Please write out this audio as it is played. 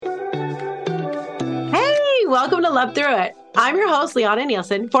welcome to Love Through It. I'm your host, Liana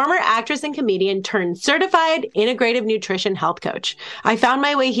Nielsen, former actress and comedian turned certified integrative nutrition health coach. I found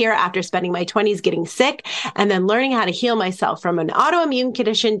my way here after spending my 20s getting sick and then learning how to heal myself from an autoimmune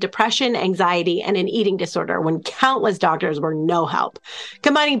condition, depression, anxiety, and an eating disorder when countless doctors were no help.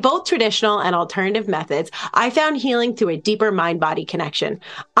 Combining both traditional and alternative methods, I found healing through a deeper mind-body connection.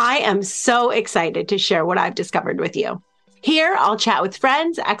 I am so excited to share what I've discovered with you. Here, I'll chat with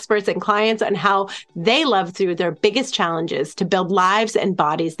friends, experts, and clients on how they love through their biggest challenges to build lives and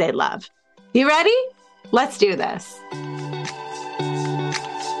bodies they love. You ready? Let's do this.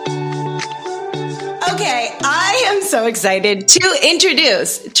 Okay, I am so excited to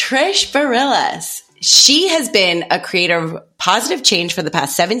introduce Trish Barillas. She has been a creator of positive change for the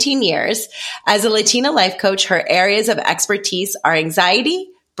past 17 years. As a Latina life coach, her areas of expertise are anxiety,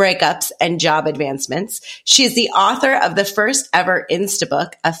 breakups, and job advancements. She is the author of the first ever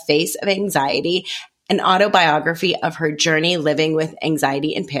Instabook, A Face of Anxiety, an autobiography of her journey living with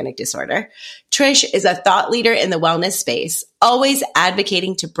anxiety and panic disorder. Trish is a thought leader in the wellness space, always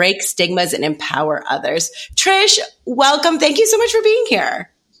advocating to break stigmas and empower others. Trish, welcome. Thank you so much for being here.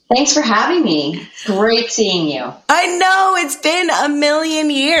 Thanks for having me. Great seeing you. I know, it's been a million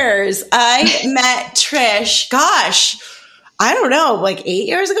years. I met Trish, I don't know, like 8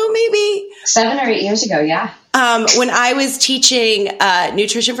 years ago, maybe? 7 or 8 years ago, yeah. When I was teaching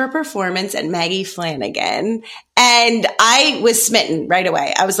nutrition for performance at Maggie Flanagan, and I was smitten right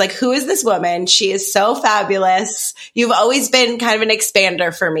away. I was like, who is this woman? She is so fabulous. You've always been kind of an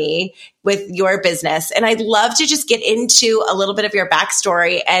expander for me with your business. And I'd love to just get into a little bit of your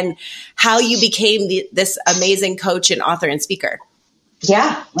backstory and how you became this amazing coach and author and speaker.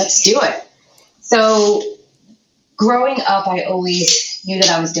 Yeah, let's do it. So growing up, I always knew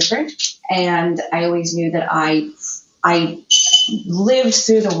that I was different, and I always knew that I lived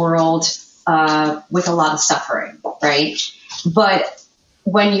through the world with a lot of suffering, right? But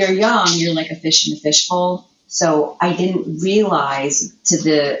when you're young, you're like a fish in a fishbowl. So I didn't realize to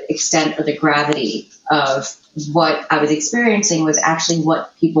the extent or the gravity of what I was experiencing was actually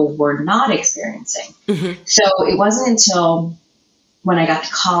what people were not experiencing. Mm-hmm. So it wasn't until when I got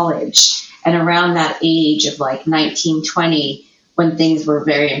to college and around that age of like 19, 20, when things were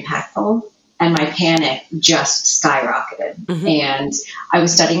very impactful and my panic just skyrocketed. Mm-hmm. And I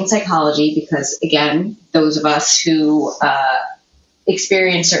was studying psychology because, again, those of us who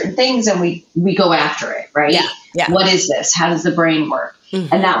experience certain things and we go after it, right? Yeah. What is this? How does the brain work?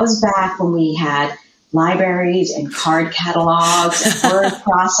 Mm-hmm. And that was back when we had libraries and card catalogs and word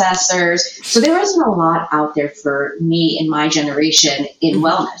processors. So there wasn't a lot out there for me in my generation in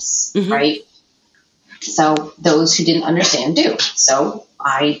wellness, mm-hmm. right? So those who didn't understand do. So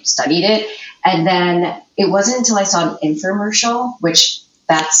I studied it. And then it wasn't until I saw an infomercial, which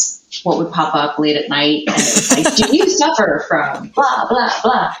that's what would pop up late at night. And it was like, do you suffer from blah, blah,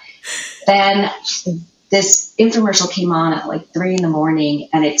 blah? Then this infomercial came on at like 3 a.m.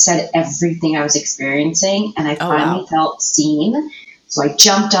 and it said everything I was experiencing. And I finally felt seen. So I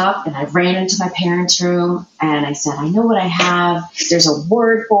jumped up and I ran into my parents' room and I said, I know what I have. There's a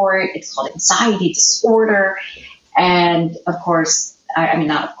word for it. It's called anxiety disorder. And of course, I mean,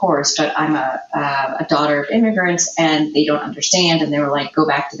 not of course, but I'm a daughter of immigrants and they don't understand. And they were like, go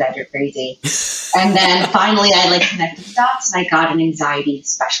back to bed, you're crazy. And then finally I like connected the dots and I got an anxiety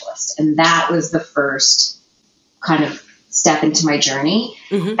specialist. And that was the first kind of step into my journey.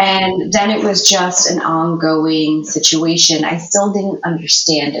 Mm-hmm. And then it was just an ongoing situation. I still didn't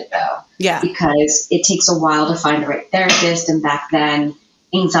understand it though. Yeah. Because it takes a while to find the right therapist. And back then,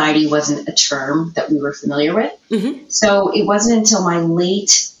 anxiety wasn't a term that we were familiar with. Mm-hmm. So it wasn't until my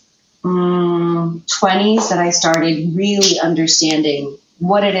late 20s that I started really understanding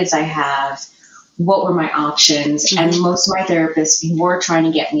what it is I have, what were my options. Mm-hmm. And most of my therapists were trying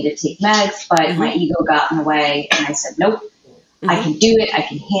to get me to take meds, but mm-hmm. my ego got in the way. And I said, nope, mm-hmm. I can do it. I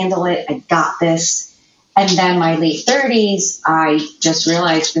can handle it. I got this. And then my late 30s, I just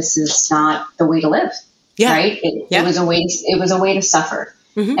realized this is not the way to live. Yeah. Right. It was a way to suffer.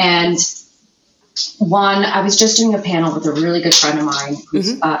 Mm-hmm. And I was just doing a panel with a really good friend of mine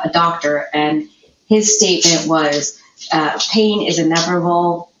who's mm-hmm. A doctor, and his statement was, pain is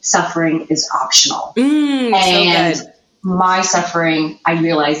inevitable, suffering is optional. And so my suffering, I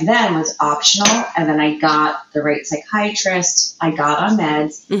realized then, was optional. And then I got the right psychiatrist, I got on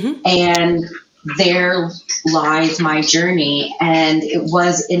meds, mm-hmm. and there lies my journey. And it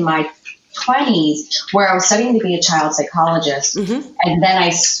was in my 20s where I was studying to be a child psychologist. Mm-hmm. And then I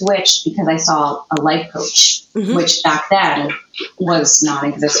switched because I saw a life coach, mm-hmm. which back then was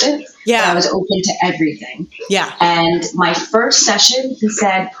non-existent. Yeah. I was open to everything. Yeah. And my first session, he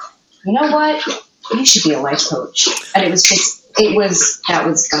said, you know what? you should be a life coach. And that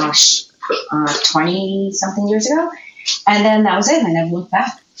was, gosh, 20 something years ago. And then that was it. I never looked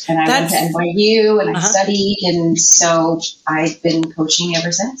back. And I went to NYU and I studied. And so I've been coaching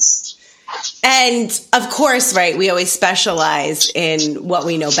ever since. And of course, right, we always specialize in what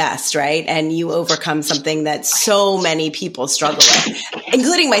we know best, right? And you overcome something that so many people struggle with,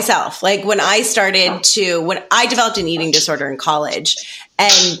 including myself. Like when I developed an eating disorder in college,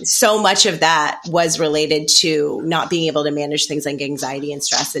 and so much of that was related to not being able to manage things like anxiety and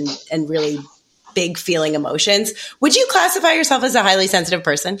stress and really big feeling emotions. Would you classify yourself as a highly sensitive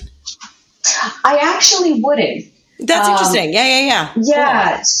person? I actually wouldn't. That's interesting. Yeah.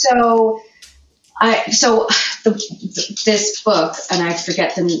 Yeah. Cool. This book, and I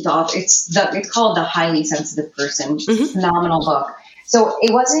forget the author. It's called The Highly Sensitive Person. Phenomenal book. So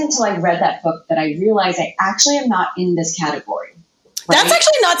it wasn't until I read that book that I realized I actually am not in this category. Right? That's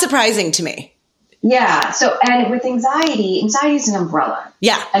actually not surprising to me. Yeah. So, and with anxiety is an umbrella.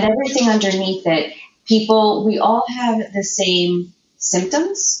 Yeah. And everything underneath it, we all have the same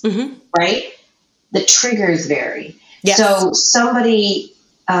symptoms, right? The triggers vary. Yes. So somebody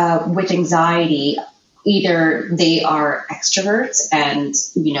with anxiety, either they are extroverts and,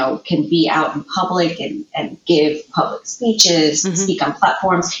 can be out in public and give public speeches, speak on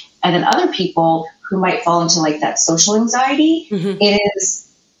platforms. And then other people who might fall into like that social anxiety,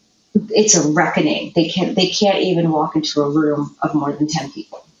 it's a reckoning. They can't even walk into a room of more than 10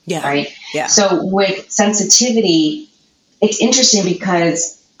 people. Yeah. Right. Yeah. So with sensitivity, it's interesting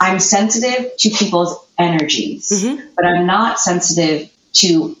because I'm sensitive to people's energies, but I'm not sensitive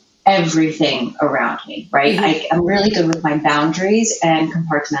to everything around me, right? I'm really good with my boundaries and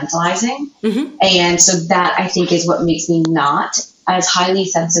compartmentalizing. And so that I think is what makes me not as highly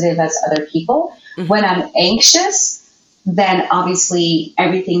sensitive as other people. When I'm anxious, then obviously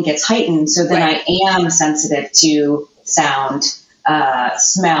everything gets heightened. So then I am sensitive to sound,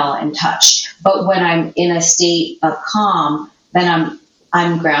 smell, and touch. But when I'm in a state of calm, then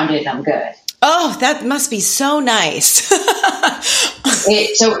I'm grounded, I'm good. Oh, that must be so nice.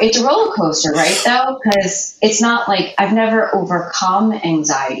 So it's a roller coaster, right, though? Because it's not like I've never overcome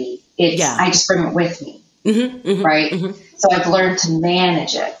anxiety. I just bring it with me, right? So I've learned to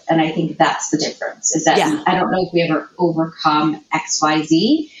manage it. And I think that's the difference, is that I don't know if we ever overcome X, Y,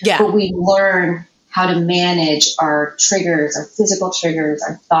 Z, but we learn how to manage our triggers, our physical triggers,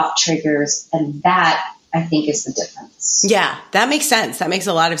 our thought triggers, and that I think is the difference. Yeah, that makes sense. That makes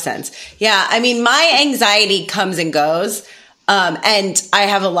a lot of sense. Yeah, I mean, my anxiety comes and goes, and I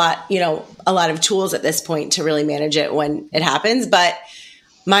have a lot of tools at this point to really manage it when it happens, but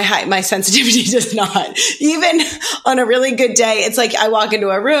my sensitivity does not. Even on a really good day, it's like I walk into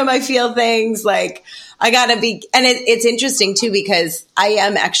a room, I feel things like I gotta be, and it's interesting too, because I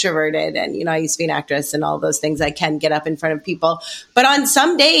am extroverted and, I used to be an actress and all those things. I can get up in front of people, but on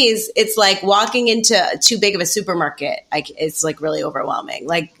some days it's like walking into too big of a supermarket. It's like really overwhelming,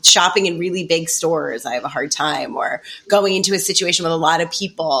 like shopping in really big stores. I have a hard time, or going into a situation with a lot of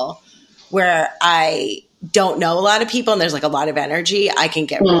people where I don't know a lot of people and there's like a lot of energy, I can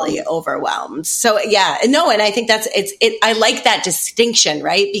get really overwhelmed. So yeah, no. And I think I like that distinction,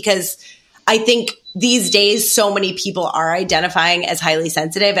 right? Because I think these days, so many people are identifying as highly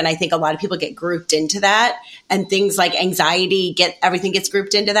sensitive. And I think a lot of people get grouped into that, and things like anxiety everything gets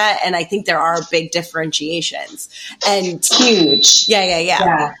grouped into that. And I think there are big differentiations, and huge.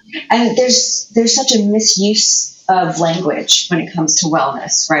 Yeah. And there's such a misuse of language when it comes to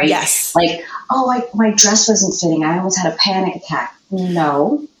wellness, right? Yes. Like, my dress wasn't fitting, I almost had a panic attack.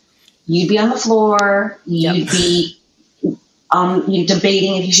 No, you'd be on the floor. You'd be you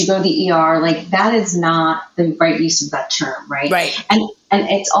debating if you should go to the ER. Like, that is not the right use of that term, right? Right. And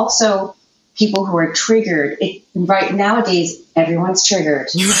it's also people who are triggered. Right nowadays, everyone's triggered,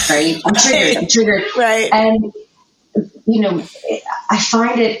 right? I'm triggered. Right. And, I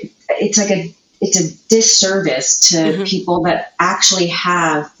find it's a disservice to people that actually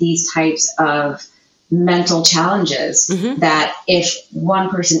have these types of mental challenges, that if one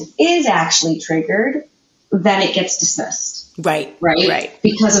person is actually triggered, then it gets dismissed. Right.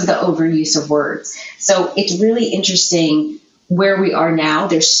 Because of the overuse of words. So it's really interesting where we are now.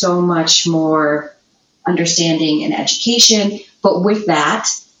 There's so much more understanding and education, but with that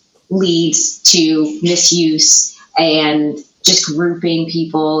leads to misuse and just grouping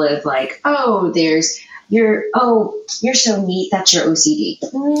people as like, you're so neat, that's your OCD.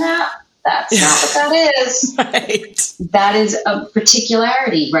 No, that's not what that is. Right. That is a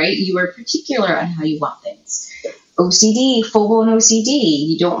particularity, right? You are particular on how you want things. OCD, full-blown OCD.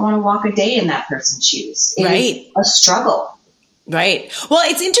 You don't want to walk a day in that person's shoes. It is a struggle. Right. Well,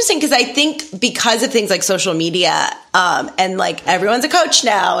 it's interesting because I think because of things like social media, and like everyone's a coach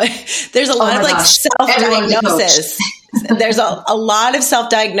now, there's a lot of like self-diagnosis. There's a lot of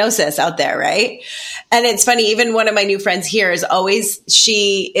self-diagnosis out there, right? And it's funny, even one of my new friends here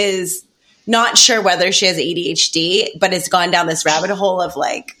she is not sure whether she has ADHD, but it's gone down this rabbit hole of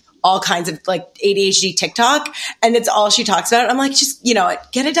like all kinds of like ADHD TikTok. And it's all she talks about. I'm like, just,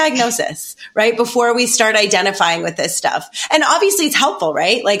 get a diagnosis, right? Before we start identifying with this stuff. And obviously it's helpful,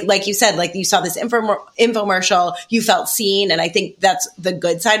 right? Like you said, like you saw this infomercial, you felt seen. And I think that's the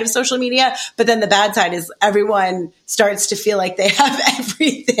good side of social media. But then the bad side is everyone starts to feel like they have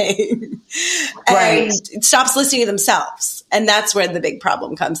everything. Right. And stops listening to themselves. And that's where the big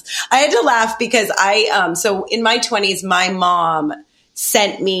problem comes. I had to laugh because so in my 20s, my mom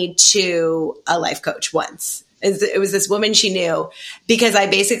sent me to a life coach once. It was this woman she knew because I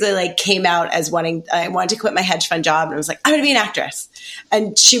basically like came out as I wanted to quit my hedge fund job. And I was like, I'm going to be an actress.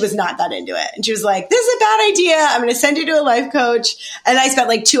 And she was not that into it. And she was like, this is a bad idea. I'm going to send you to a life coach. And I spent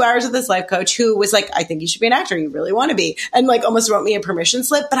like 2 hours with this life coach who was like, I think you should be an actor. You really want to be. And like almost wrote me a permission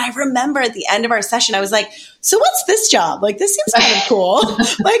slip. But I remember at the end of our session, I was like, so what's this job? Like, this seems kind of cool.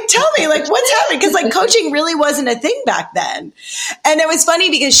 Like, tell me, like, what's happening? Because like coaching really wasn't a thing back then. And it was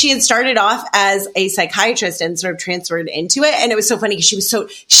funny because she had started off as a psychiatrist and sort of transferred into it. And it was so funny because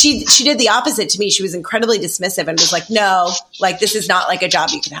she did the opposite to me. She was incredibly dismissive and was like, no, like, this is not like a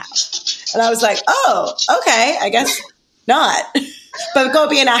job you can have. And I was like, oh, okay, I guess not. But go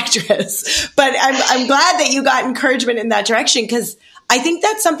be an actress. But I'm glad that you got encouragement in that direction because I think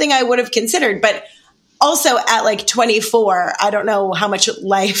that's something I would have considered. But also at like 24, I don't know how much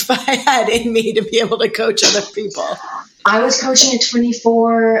life I had in me to be able to coach other people. I was coaching at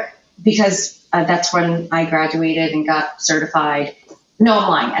 24 because that's when I graduated and got certified. No, I'm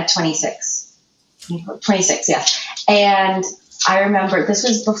lying, at 26. 26, yeah. And I remember this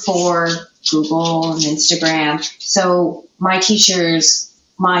was before Google and Instagram. So my teachers,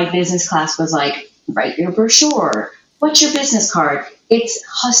 my business class was like, write your brochure. What's your business card? It's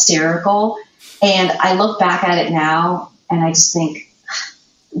hysterical. And I look back at it now and I just think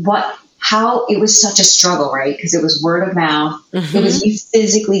how it was such a struggle, right? Because it was word of mouth. Mm-hmm. It was you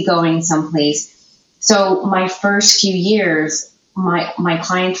physically going someplace. So my first few years, my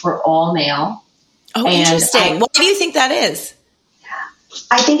clients were all male. Oh, interesting. Why do you think that is?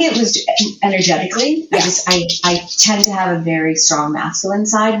 I think it was energetically. Yeah. I tend to have a very strong masculine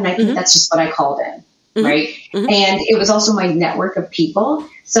side, and I think that's just what I called in. Mm-hmm. Right. Mm-hmm. And it was also my network of people.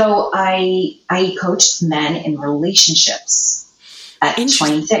 So I coached men in relationships at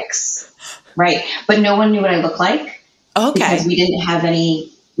 26. Right. But no one knew what I looked like. Okay. Because we didn't have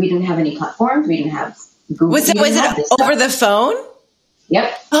any platforms. We didn't have Google. Was it over the phone?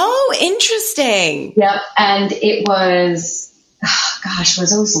 Yep. Oh, interesting. Yep. And it was,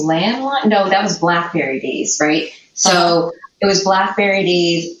 was those landline? No, that was BlackBerry days. Right. So it was BlackBerry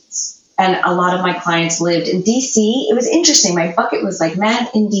days. And a lot of my clients lived in DC. It was interesting. My bucket was like men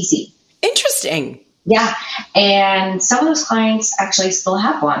in DC. Interesting. Yeah. And some of those clients actually still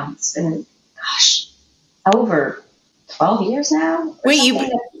have one. It's been, over 12 years now. Wait,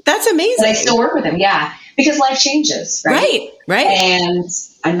 that's amazing. But I still work with them. Yeah. Because life changes. Right. And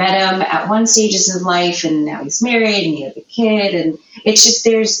I met him at one stage of his life and now he's married and he has a kid. And it's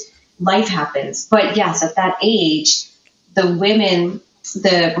just, life happens. But yes, at that age, the women,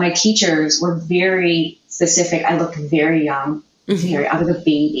 my teachers were very specific. I looked very young, I was a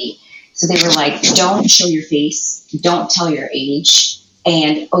baby. So they were like, don't show your face, don't tell your age,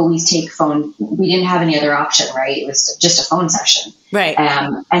 and always take phone. We didn't have any other option, right? It was just a phone session. Right.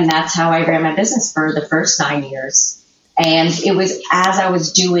 And that's how I ran my business for the first 9 years. And it was as I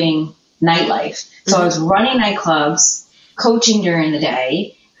was doing nightlife. So I was running nightclubs, coaching during the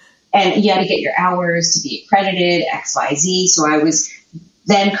day, and you had to get your hours to be accredited, XYZ. So I was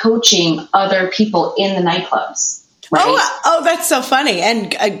then coaching other people in the nightclubs. Right? Oh, that's so funny.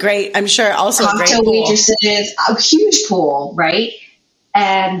 And a great, I'm sure also a great pool. Waitresses, a huge pool, right?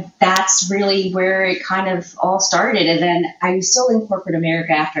 And that's really where it kind of all started. And then I was still in corporate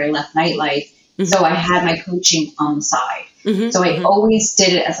America after I left nightlife. Mm-hmm. So I had my coaching on the side. Mm-hmm. So I always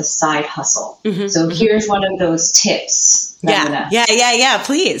did it as a side hustle. Mm-hmm. So here's one of those tips. Yeah.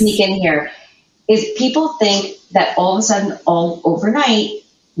 Please. Sneak in here. Is people think that all of a sudden, all overnight,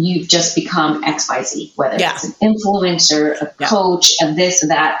 you've just become XYZ, whether it's an influencer, a coach, a this, or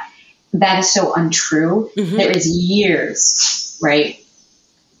that. That is so untrue. Mm-hmm. There is years, right,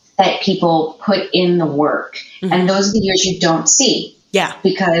 that people put in the work. Mm-hmm. And those are the years you don't see. Yeah.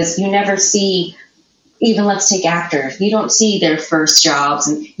 Because you never see, even let's take actors, you don't see their first jobs.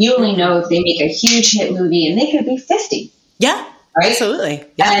 And you only know if they make a huge hit movie and they could be 50. Yeah. right? Absolutely.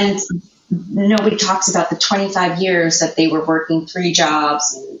 Yeah. And nobody talks about the 25 years that they were working 3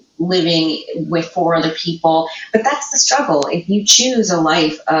 jobs and living with 4 other people. But that's the struggle. If you choose a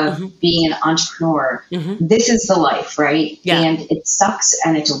life of being an entrepreneur, this is the life, right? Yeah. And it sucks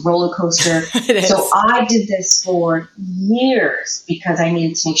and it's a roller coaster. It is. So I did this for years because I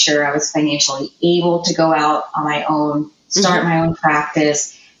needed to make sure I was financially able to go out on my own, start my own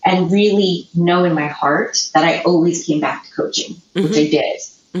practice, and really know in my heart that I always came back to coaching, which I did.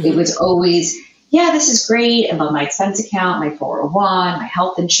 It was always, yeah, this is great. I love my expense account, my 401, my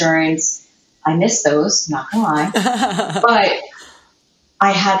health insurance. I miss those, not gonna lie. But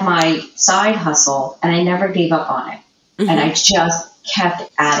I had my side hustle and I never gave up on it. And I just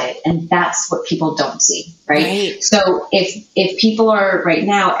kept at it. And that's what people don't see, right? So if people are right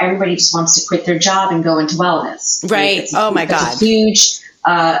now, everybody just wants to quit their job and go into wellness. Right. Oh my God. It's a huge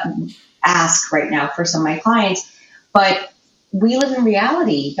ask right now for some of my clients. But we live in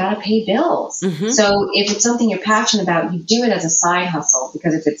reality. You got to pay bills. So if it's something you're passionate about, you do it as a side hustle,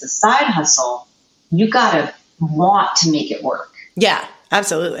 because if it's a side hustle, you got to want to make it work. Yeah,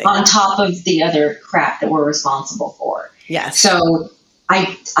 absolutely. On top of the other crap that we're responsible for. Yes. So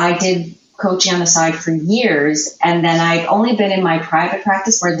I did coaching on the side for years. And then I've only been in my private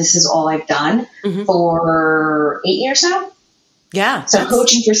practice where this is all I've done for 8 years now. Yeah. So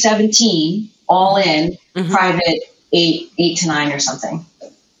coaching for 17, all in, private 8 to 9 or something.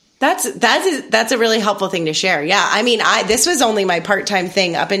 That's a really helpful thing to share. Yeah. I mean, this was only my part-time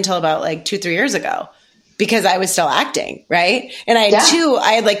thing up until about like 2-3 years ago, because I was still acting. Right. And I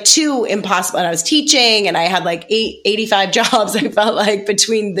had like two impossible, and I was teaching, and I had like 85 jobs. I felt like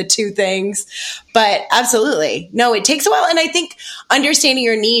between the two things, but absolutely. No, it takes a while. And I think understanding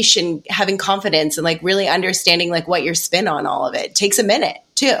your niche and having confidence and like really understanding like what your spin on all of it takes a minute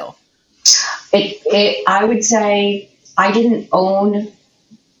too. I would say I didn't own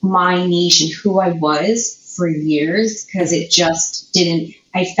my niche and who I was for years, because it just didn't.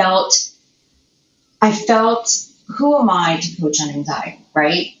 I felt, who am I to coach on anxiety,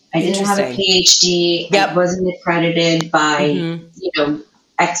 right? I didn't have a PhD. I wasn't accredited by,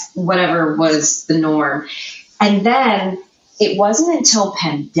 whatever was the norm. And then it wasn't until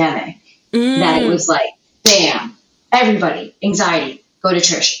pandemic that it was like, bam, everybody, anxiety, go to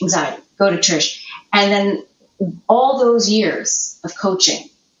Trish, anxiety, go to Trish. And then all those years of coaching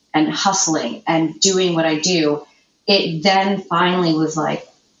and hustling and doing what I do, it then finally was like,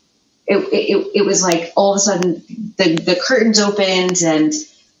 it was like all of a sudden the curtains opened and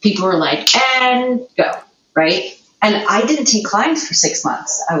people were like, and go, right? And I didn't take clients for 6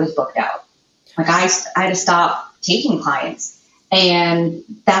 months. I was booked out. Like I had to stop taking clients. And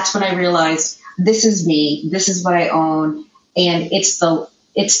that's when I realized, this is me. This is what I own. And it's the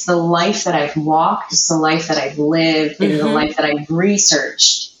life that I've walked. It's the life that I've lived. It's the life that I've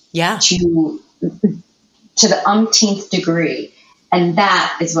researched to the umpteenth degree. And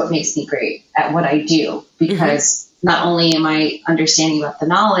that is what makes me great at what I do, because not only am I understanding about the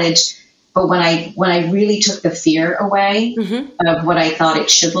knowledge, but when I really took the fear away of what I thought it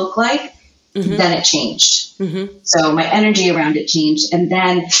should look like, then it changed. So my energy around it changed. And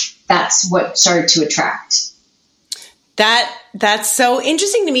then that's what started to attract. That's so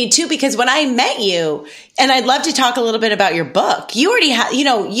interesting to me too, because when I met you, and I'd love to talk a little bit about your book, you already had,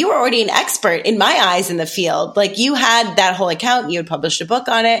 you were already an expert in my eyes in the field. Like you had that whole account, you had published a book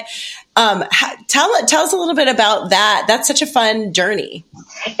on it. Tell us a little bit about that. That's such a fun journey.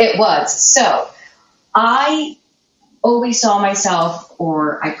 It was. So I always saw myself,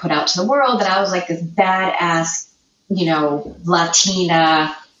 or I put out to the world, that I was like this badass,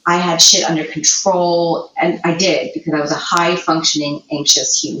 Latina. I had shit under control, and I did, because I was a high functioning,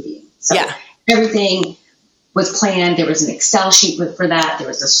 anxious human being. So everything was planned. There was an Excel sheet for that. There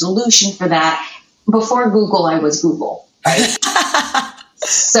was a solution for that. Before Google, I was Google, right?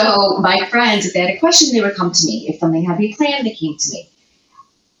 So my friends, if they had a question, they would come to me. If something had to be planned, they came to me.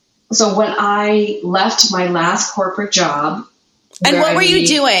 So when I left my last corporate job. And what were you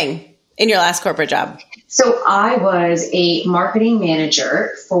doing in your last corporate job? So I was a marketing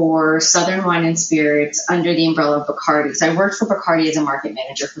manager for Southern Wine and Spirits under the umbrella of Bacardi. So I worked for Bacardi as a market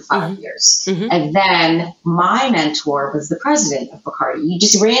manager for 5 years. And then my mentor was the president of Bacardi. You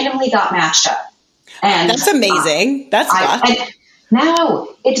just randomly got matched up. And that's amazing.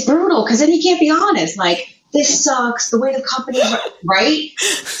 No, it's brutal, because then you can't be honest. Like, this sucks, the way the company's right?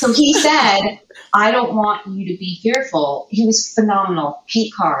 So he said, I don't want you to be fearful. He was phenomenal.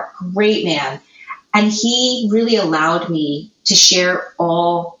 Pete Carr, great man. And he really allowed me to share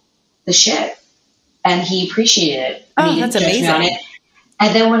all the shit. And he appreciated it. Oh, that's amazing.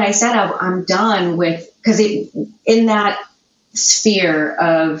 And then when I said I'm done with, because in that sphere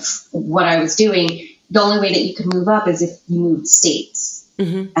of what I was doing, the only way that you could move up is if you moved states.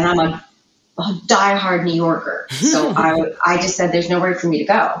 And I'm a diehard New Yorker. So I just said, there's nowhere for me to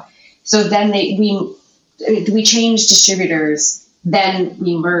go. So then we changed distributors. Then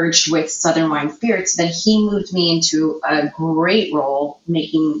we merged with Southern Wine Spirits. Then he moved me into a great role,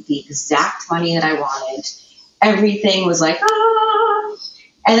 making the exact money that I wanted. Everything was like, ah.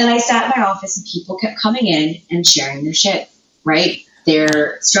 And then I sat in my office and people kept coming in and sharing their shit, right?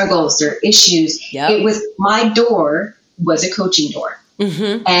 Their struggles, their issues. Yep. It was, my door was a coaching door.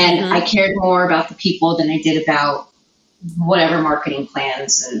 And I cared more about the people than I did about whatever marketing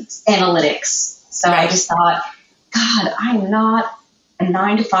plans and analytics. So I just thought, God, I'm not a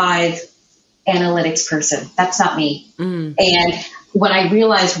 9-to-5 analytics person. That's not me. And when I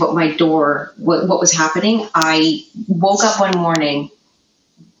realized what was happening, I woke up one morning,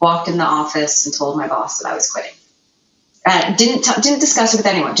 walked in the office and told my boss that I was quitting. Didn't discuss it with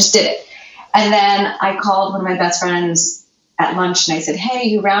anyone, just did it. And then I called one of my best friends at lunch and I said, hey,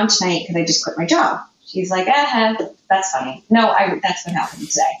 you around tonight? Because I just quit my job. She's like, that's funny. No, that's what happened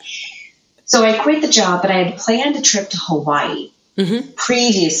today. So I quit the job, but I had planned a trip to Hawaii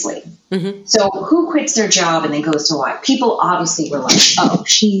previously. So who quits their job and then goes to Hawaii? People obviously were like, oh,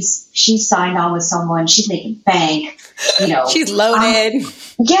 she's signed on with someone. She's making bank. She's loaded.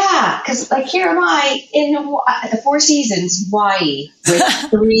 Yeah, because like here am I in the Four Seasons, Hawaii, with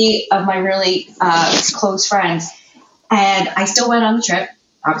 3 of my really close friends. And I still went on the trip.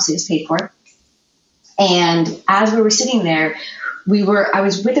 Obviously, it was paid for. And as we were sitting there, I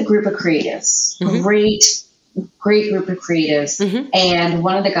was with a group of creatives, great group of creatives. And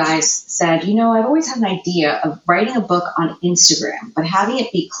one of the guys said, I've always had an idea of writing a book on Instagram, but having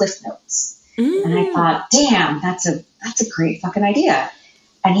it be Cliff Notes. And I thought, damn, that's a great fucking idea.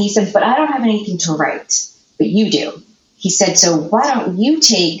 And he said, but I don't have anything to write, but you do. He said, so why don't you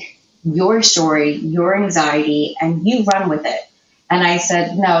take your story, your anxiety, and you run with it? And I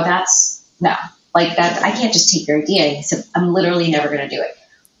said, no, I can't just take your idea. He said, I'm literally never going to do it.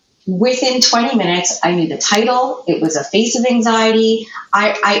 Within 20 minutes, I knew the title. It was A Face of Anxiety.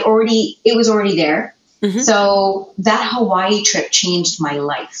 It was already there. So that Hawaii trip changed my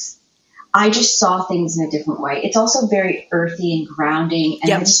life. I just saw things in a different way. It's also very earthy and grounding.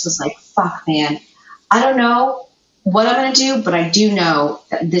 And I just was like, fuck, man, I don't know what I'm going to do, but I do know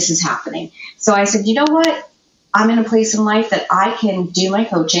that this is happening. So I said, you know what? I'm in a place in life that I can do my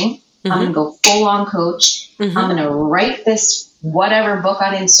coaching. I'm going to go full on coach. I'm going to write this whatever book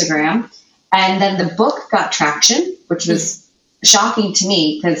on Instagram. And then the book got traction, which was shocking to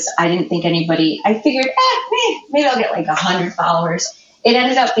me because I didn't think I figured, maybe I'll get like 100 followers. It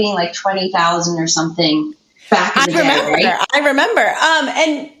ended up being like 20,000 or something back in the day, right? I remember.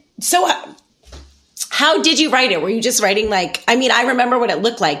 And so how did you write it? Were you just writing I remember what it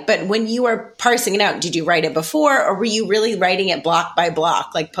looked like, but when you were parsing it out, did you write it before or were you really writing it block by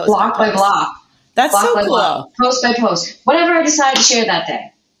block, like post block by block? That's block so by cool. Block, post by post, whatever I decided to share that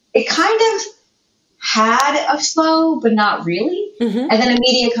day. It kind of had a flow, but not really. And then a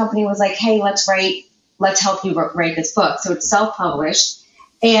media company was like, hey, let's help you write this book. So it's self-published.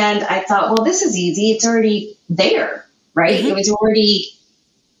 And I thought, well, this is easy. It's already there, right? It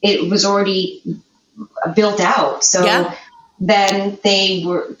was already built out. So then media,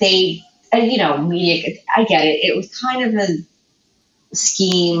 I get it. It was kind of a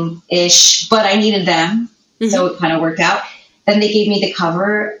scheme-ish, but I needed them. So it kind of worked out. Then they gave me the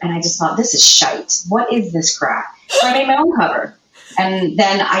cover and I just thought, this is shite. What is this crap? So I made my own cover. And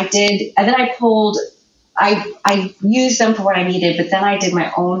then I used them for what I needed, but then I did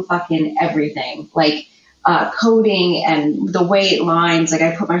my own fucking everything, like coding and the way it lines. Like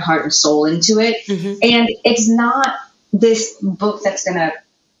I put my heart and soul into it. And it's not this book that's going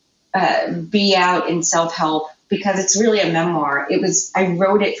to be out in self-help because it's really a memoir. I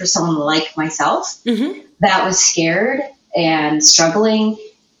wrote it for someone like myself that was scared and struggling.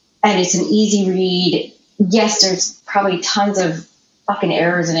 And it's an easy read. Yes, there's probably tons of fucking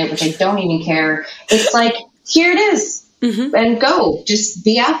errors in it, which I don't even care. It's like, here it is. And go, just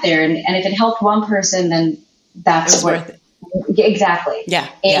be out there. And if it helped one person, then that's worth it. Exactly. Yeah.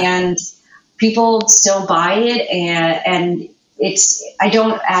 And people still buy it. And I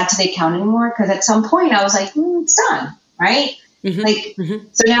don't add to the account anymore. Cause at some point I was like, it's done. Right.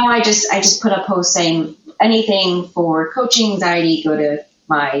 So now I just put a post saying anything for coaching anxiety, go to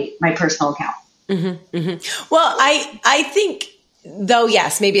my personal account. Well, I think though,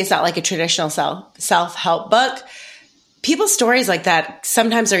 yes, maybe it's not like a traditional self-help book. people's stories like that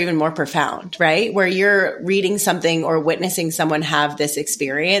sometimes are even more profound, right? Where you're reading something or witnessing someone have this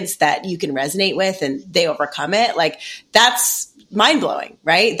experience that you can resonate with and they overcome it. Like that's mind blowing,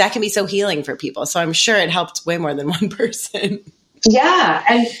 right? That can be so healing for people. So I'm sure it helped way more than one person. Yeah.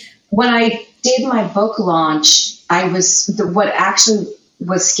 And when I did my book launch, what actually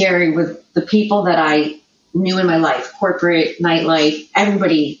was scary was the people that I knew in my life, corporate, nightlife,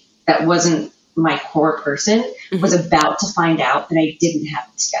 everybody that wasn't my core person was about to find out that I didn't have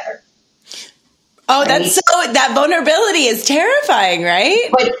it together. Oh, right? That vulnerability is terrifying, right?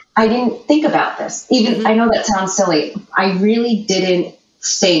 But I didn't think about this. Even I know that sounds silly. I really didn't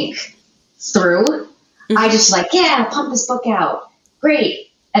think through. I just pump this book out.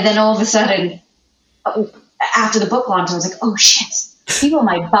 Great. And then all of a sudden, after the book launch, I was like, oh shit, people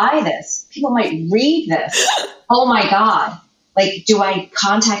might buy this. People might read this. Oh my God. Like, do I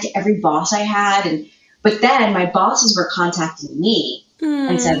contact every boss I had? But then my bosses were contacting me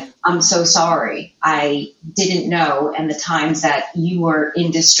and said, I'm so sorry. I didn't know. And the times that you were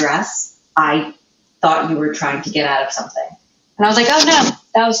in distress, I thought you were trying to get out of something. And I was like, oh no,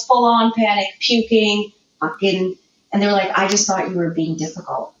 that was full on panic, puking, fucking. And they were like, I just thought you were being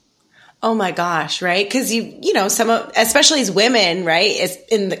difficult. Oh my gosh, right? Because especially as women, right, is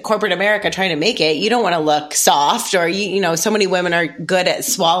in the corporate America trying to make it, you don't want to look soft, or so many women are good at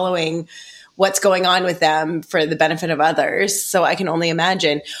swallowing what's going on with them for the benefit of others. So I can only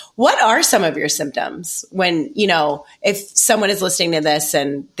imagine. What are some of your symptoms when, if someone is listening to this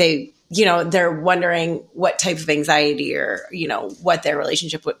and they're wondering what type of anxiety or, what their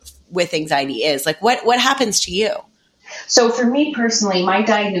relationship with anxiety is? Like what happens to you? So for me personally, my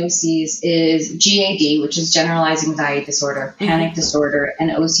diagnosis is GAD, which is generalized anxiety disorder, panic disorder, and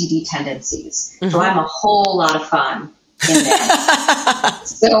OCD tendencies. So I'm a whole lot of fun in there.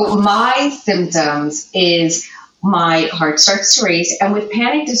 So my symptoms is my heart starts to race. And with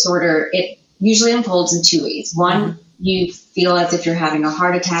panic disorder, it usually unfolds in two ways. One, you feel as if you're having a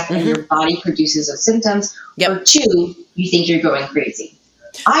heart attack and your body produces those symptoms. Yep. Or two, you think you're going crazy.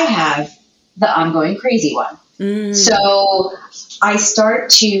 I have the I'm going crazy one. So I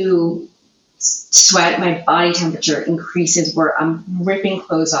start to sweat, my body temperature increases where I'm ripping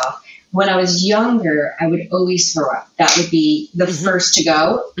clothes off. When I was younger, I would always throw up. That would be the first to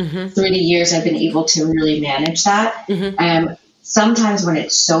go. Through the years, I've been able to really manage that. Sometimes when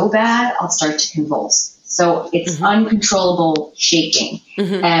it's so bad, I'll start to convulse. So it's uncontrollable shaking.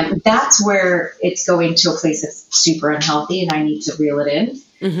 And that's where it's going to a place that's super unhealthy and I need to reel it in.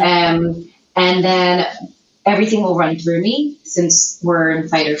 And then everything will run through me since we're in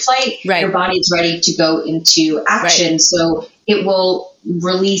fight or flight. Right. Your body's ready to go into action. Right. So it will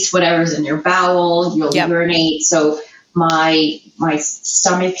release whatever's in your bowel. You'll urinate. So my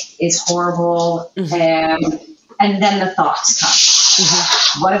stomach is horrible. And then the thoughts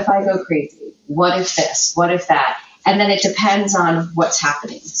come. What if I go crazy? What if this? What if that? And then it depends on what's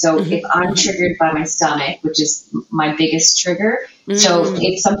happening. So if I'm triggered by my stomach, which is my biggest trigger. So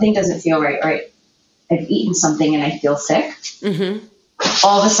if something doesn't feel right, I've eaten something and I feel sick.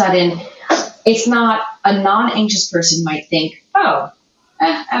 All of a sudden, it's not a non-anxious person might think, I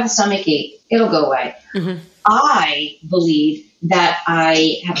have a stomach ache. It'll go away. I believe that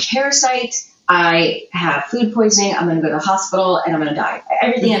I have a parasite. I have food poisoning. I'm going to go to the hospital and I'm going to die.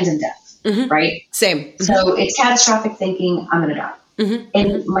 Everything ends in death, right? Same. So it's catastrophic thinking. I'm going to die.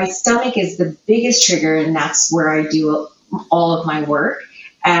 And my stomach is the biggest trigger. And that's where I do all of my work.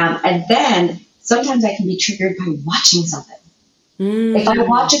 And then sometimes I can be triggered by watching something. If I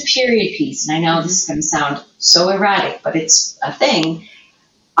watch a period piece, and I know this is going to sound so erratic, but it's a thing,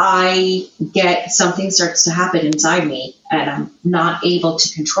 I get something starts to happen inside me and I'm not able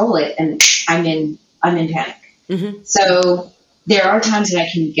to control it and I'm in panic. So there are times that I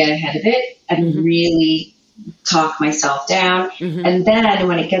can get ahead of it and really talk myself down. And then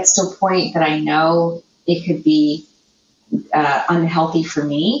when it gets to a point that I know it could be unhealthy for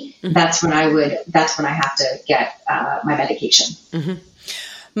me, that's when I have to get my medication.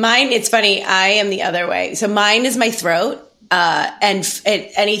 Mine, it's funny. I am the other way. So mine is my throat. And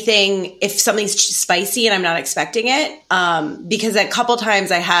anything, if something's spicy and I'm not expecting it, because a couple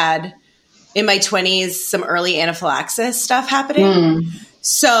times I had in my 20s, some early anaphylaxis stuff happening.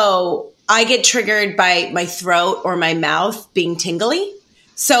 So I get triggered by my throat or my mouth being tingly.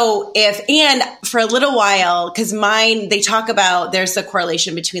 So and for a little while, because mine, they talk about there's a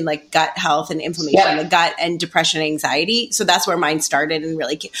correlation between like gut health and inflammation, the gut and depression and anxiety. So that's where mine started, and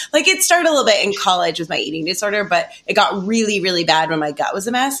really, like, it started a little bit in college with my eating disorder, but it got really, really bad when my gut was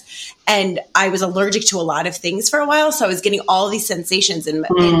a mess. And I was allergic to a lot of things for a while. So I was getting all these sensations in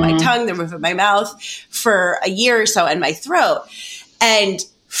my tongue, the roof of my mouth for a year or so, and my throat. And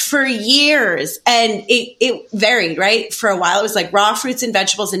for years, and it varied, right? For a while, it was like raw fruits and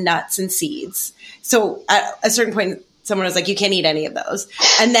vegetables and nuts and seeds. So at a certain point, someone was like, you can't eat any of those.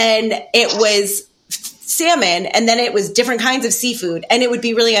 And then it was salmon, and then it was different kinds of seafood, and it would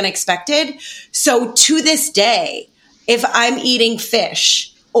be really unexpected. So to this day, if I'm eating fish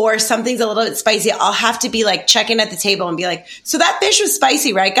or something's a little bit spicy, I'll have to be like checking at the table and be like, so that fish was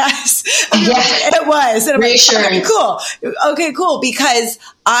spicy, right, guys? And it was. And I'm like, okay, cool. Because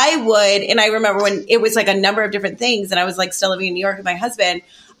I would, and I remember when it was like a number of different things, and I was like still living in New York with my husband,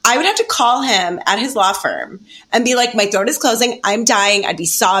 I would have to call him at his law firm and be like, my throat is closing. I'm dying. I'd be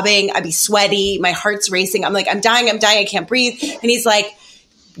sobbing. I'd be sweaty. My heart's racing. I'm like, I'm dying. I can't breathe. And he's like,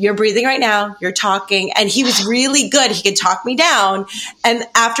 you're breathing right now. You're talking. And he was really good. He could talk me down. And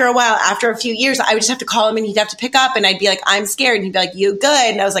after a while, after a few years, I would just have to call him, and he'd have to pick up, and I'd be like, I'm scared. And he'd be like, you good?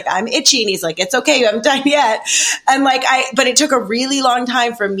 And I was like, I'm itchy. And he's like, it's okay. You haven't done yet. And like, but it took a really long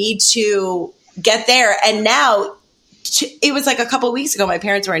time for me to get there. And now it was like a couple of weeks ago, my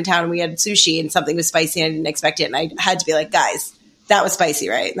parents were in town, and we had sushi, and something was spicy, and I didn't expect it. And I had to be like, guys, that was spicy,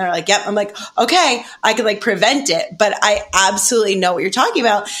 right? And they're like, yep. I'm like, okay, I could like prevent it, but I absolutely know what you're talking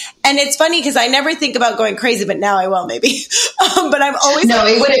about. And it's funny because I never think about going crazy, but now I will maybe. But I'm always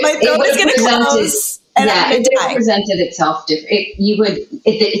my throat is going to close. And it would have presented itself different.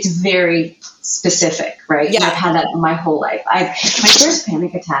 It's very specific, right? Yeah. I've had that my whole life. My first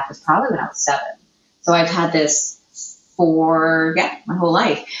panic attack was probably when I was 7. So I've had this for my whole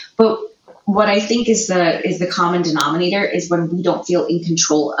life. But what I think is the common denominator is when we don't feel in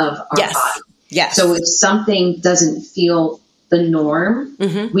control of our body. Yes. So if something doesn't feel the norm,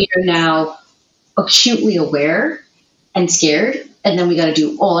 we are now acutely aware and scared, and then we got to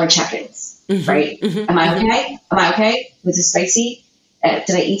do all our check-ins, right? Am I okay? Am I okay? Was it spicy? Did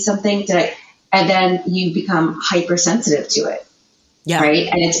I eat something? And then you become hypersensitive to it. Yeah. Right.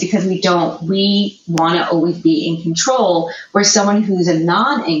 And it's because we want to always be in control, where someone who's a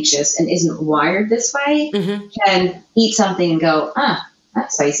non-anxious and isn't wired this way can eat something and go,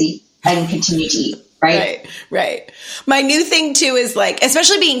 that's spicy, and continue to eat. Right. My new thing too is like,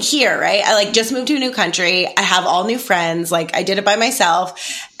 especially being here, right? I like just moved to a new country. I have all new friends. Like I did it by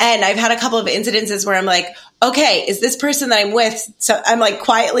myself, and I've had a couple of incidences where I'm like, okay, is this person that I'm with? So I'm like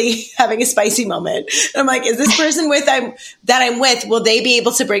quietly having a spicy moment. And I'm like, is this person that I'm with, will they be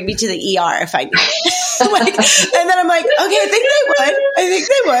able to bring me to the ER if I need it? And then I'm like, okay, I think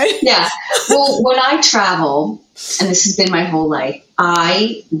they would. Yeah. Well, when I travel, and this has been my whole life,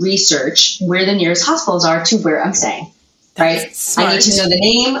 I research where the nearest hospitals are to where I'm staying, right? Smart. I need to know the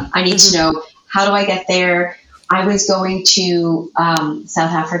name. I need to know, how do I get there? I was going to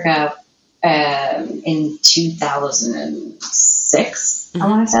South Africa in 2006, I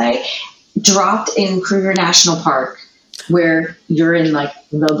want to say, dropped in Kruger National Park, where you're in like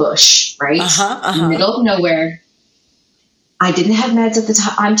the bush, right? Middle of nowhere. I didn't have meds at the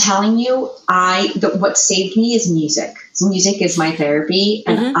time. I'm telling you, what saved me is music. So music is my therapy,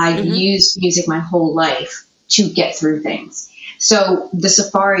 and I've used music my whole life to get through things. So the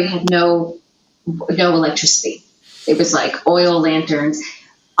safari had no electricity. It was like oil lanterns.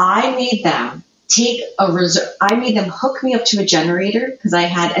 I made them I made them hook me up to a generator, because I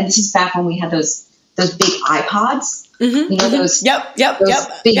had, and this is back when we had those big iPods. You know, those Yep. Big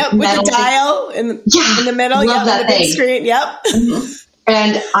With the dial in the middle. Love that the thing. Big screen. Yep.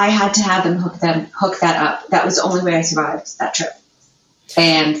 And I had to have them hook that up. That was the only way I survived that trip.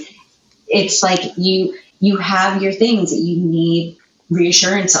 And it's like you have your things that you need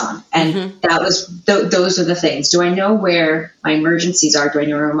reassurance on. And that was, those are the things. Do I know where my emergencies are? Do I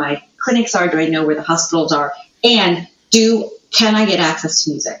know where my clinics are? Do I know where the hospitals are? And can I get access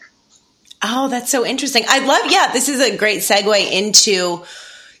to music? Oh, that's so interesting. This is a great segue into,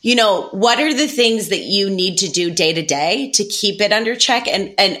 what are the things that you need to do day to day to keep it under check?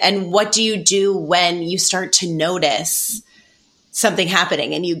 And what do you do when you start to notice something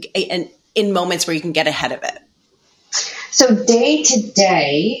happening and in moments where you can get ahead of it? So day to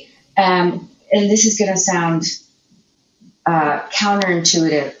day, and this is going to sound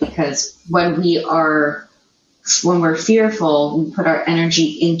counterintuitive, because when we're fearful, we put our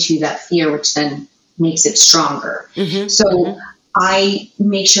energy into that fear, which then makes it stronger. So I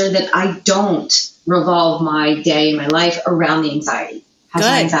make sure that I don't revolve my day, my life around the anxiety. How's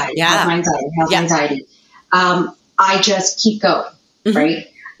my anxiety? Yeah. How's my anxiety? How's my anxiety? I just keep going, right?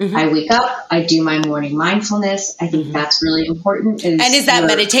 I wake up, I do my morning mindfulness. I think that's really important. And is that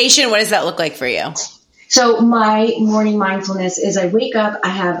meditation? What does that look like for you? So my morning mindfulness is I wake up, I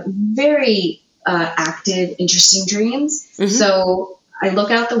have very active, interesting dreams. So I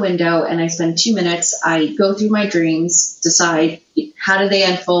look out the window and I spend 2 minutes. I go through my dreams, decide how do they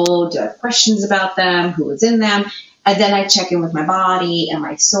unfold? Do I have questions about them? Who was in them? And then I check in with my body. Am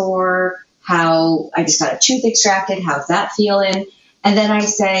I sore? How I just got a tooth extracted. How's that feeling? And then I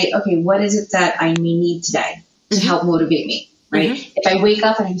say, okay, what is it that I may need today to help motivate me? Right? If I wake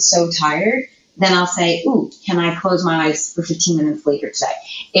up and I'm so tired, then I'll say, ooh, can I close my eyes for 15 minutes later today?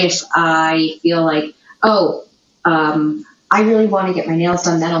 If I feel like, I really want to get my nails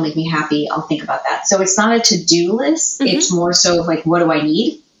done, that'll make me happy, I'll think about that. So it's not a to-do list. It's more so like, what do I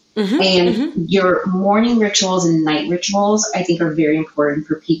need? And your morning rituals and night rituals, I think, are very important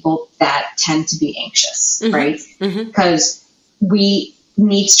for people that tend to be anxious, right? Because we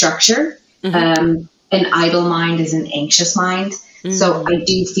need structure. An idle mind is an anxious mind. So I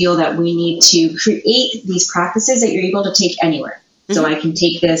do feel that we need to create these practices that you're able to take anywhere. So I can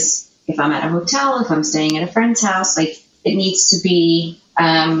take this if I'm at a hotel, if I'm staying at a friend's house, like it needs to be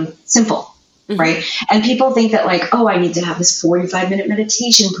simple. Right. And people think that like, oh, I need to have this 45-minute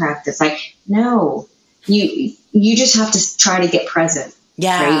meditation practice. Like, no, you just have to try to get present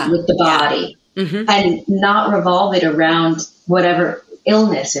right, with the body and not revolve it around whatever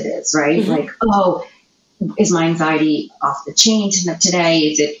illness it is. Right. Like, oh, is my anxiety off the chain today?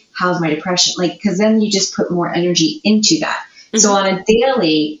 Is it, how's my depression? Like, because then you just put more energy into that. So on a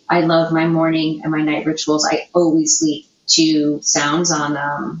daily, I love my morning and my night rituals. I always sleep to sounds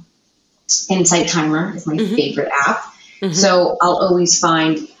on Insight Timer is my favorite app. So I'll always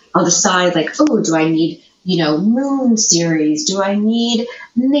I'll decide like, oh, do I need, moon series? Do I need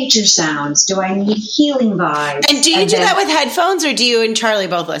nature sounds? Do I need healing vibes? And do you do that with headphones, or do you and Charlie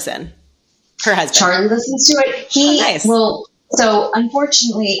both listen? Her husband. Charlie listens to it. Nice. Well, so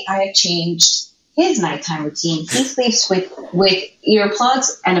unfortunately I have changed his nighttime routine. He sleeps with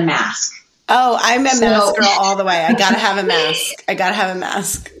earplugs and a mask. Oh, I'm a mask girl all the way. I gotta have a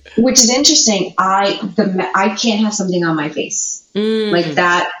mask. Which is interesting. I can't have something on my face like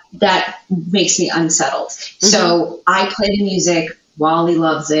that. That makes me unsettled. So I play the music. Wally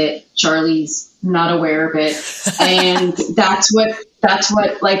loves it. Charlie's not aware of it, and that's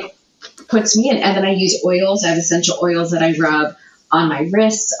what like puts me in. And then I use oils. I have essential oils that I rub on my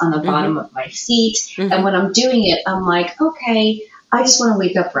wrists, on the bottom of my feet. And when I'm doing it, I'm like, okay, I just want to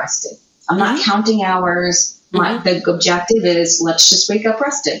wake up rested. I'm not counting hours. The objective is let's just wake up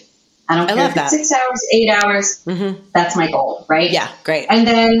rested. I don't care if it's 6 hours, 8 hours. That's my goal, right? Yeah, great. And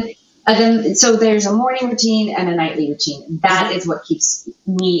then, so there's a morning routine and a nightly routine. That is what keeps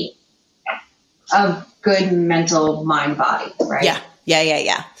me a good mental mind body, right?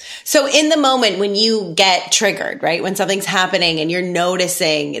 Yeah. So in the moment when you get triggered, right, when something's happening and you're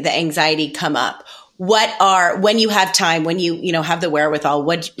noticing the anxiety come up, when you have time, when you have the wherewithal,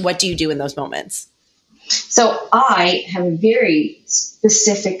 what do you do in those moments? So I have a very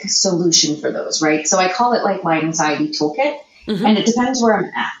specific solution for those, right? So I call it like my anxiety toolkit, and it depends where I'm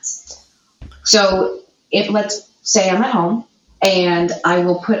at. So if let's say I'm at home and I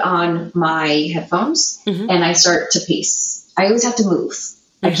will put on my headphones and I start to pace. I always have to move.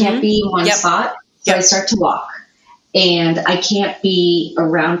 I can't be in one spot. So I start to walk, and I can't be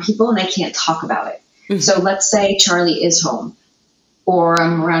around people and I can't talk about it. So let's say Charlie is home or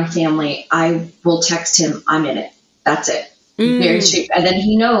I'm around family. I will text him, I'm in it. That's it. Very straight. And then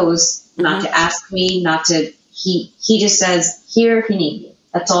he knows not to ask me, he just says, here if you need me.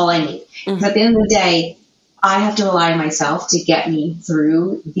 That's all I need. Because at the end of the day, I have to rely on myself to get me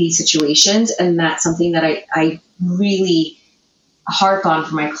through these situations. And that's something that I really harp on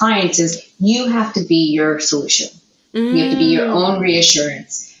for my clients is you have to be your solution. You have to be your own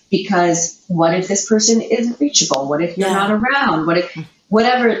reassurance, because what if this person isn't reachable? What if you're not around? What if,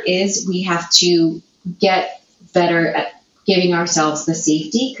 whatever it is, we have to get better at giving ourselves the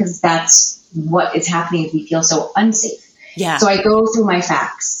safety, because that's what is happening if we feel so unsafe. Yeah. So I go through my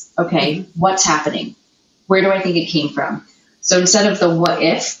facts. Okay. What's happening? Where do I think it came from? So instead of the what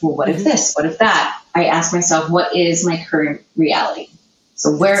if, well, what if this, what if that? I ask myself, what is my current reality?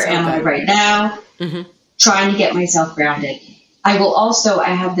 So where am I right now? Trying to get myself grounded. I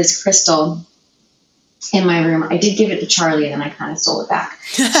have this crystal in my room. I did give it to Charlie and then I kind of stole it back.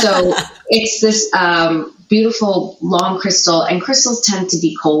 So it's this beautiful long crystal, and crystals tend to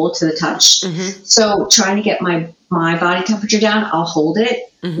be cold to the touch. So trying to get my body temperature down, I'll hold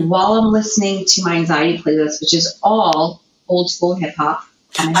it while I'm listening to my anxiety playlist, which is all old school hip hop.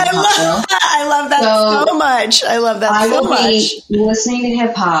 I love that so much. I love that so much. I will be listening to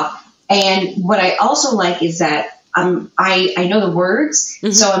hip hop. And what I also like is that I know the words,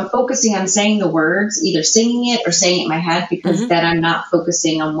 so I'm focusing on saying the words, either singing it or saying it in my head, because then I'm not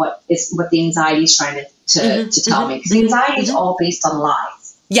focusing on what the anxiety is trying to tell me. Because the anxiety is all based on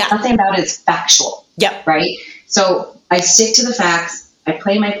lies. Yeah. Nothing about it is factual. Yeah. Right? So I stick to the facts. I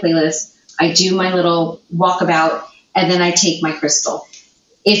play my playlist. I do my little walkabout, and then I take my crystal.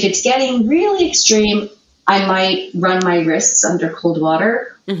 If it's getting really extreme, I might run my wrists under cold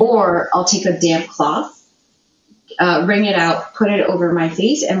water, or I'll take a damp cloth, wring it out, put it over my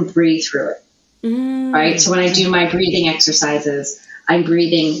face, and breathe through it. Right? So when I do my breathing exercises, I'm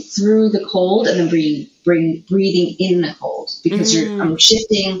breathing through the cold and then breathing in the cold, because I'm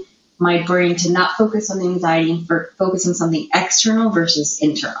shifting my brain to not focus on the anxiety and focus on something external versus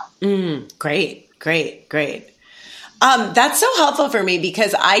internal. Great. That's so helpful for me,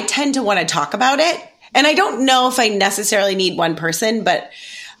 because I tend to want to talk about it. And I don't know if I necessarily need one person, but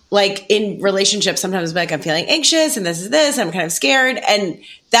like in relationships, sometimes like I'm feeling anxious and this, I'm kind of scared. And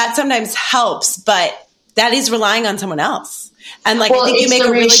that sometimes helps, but that is relying on someone else. And like, I think you make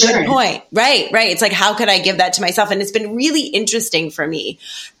a really good point. Right. It's like, how could I give that to myself? And it's been really interesting for me,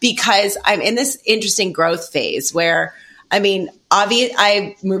 because I'm in this interesting growth phase where, I mean,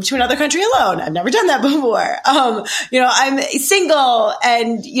 I moved to another country alone. I've never done that before. I'm single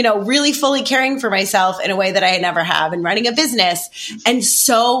and, really fully caring for myself in a way that I never have, and running a business. And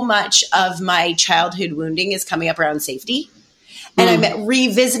so much of my childhood wounding is coming up around safety. And I'm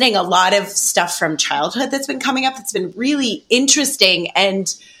revisiting a lot of stuff from childhood that's been coming up. That's been really interesting and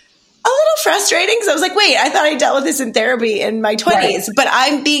a little frustrating, because I was like, wait, I thought I dealt with this in therapy in my 20s, but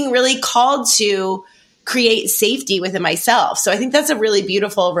I'm being really called to create safety within myself. So I think that's a really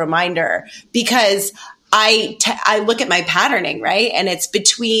beautiful reminder, because I look at my patterning, right? And it's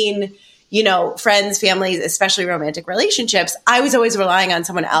between, friends, families, especially romantic relationships. I was always relying on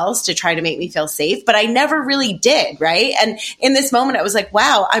someone else to try to make me feel safe, but I never really did, right? And in this moment, I was like,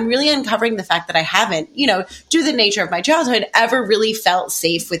 wow, I'm really uncovering the fact that I haven't, due to the nature of my childhood, ever really felt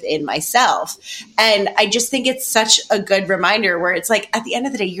safe within myself. And I just think it's such a good reminder, where it's like, at the end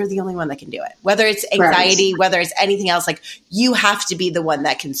of the day, you're the only one that can do it. Whether it's anxiety, whether it's anything else, like, you have to be the one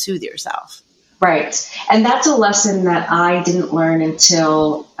that can soothe yourself. Right. And that's a lesson that I didn't learn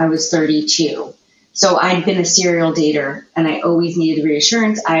until I was 32. So I'd been a serial dater, and I always needed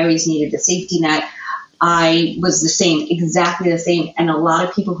reassurance. I always needed the safety net. I was the same, exactly the same. And a lot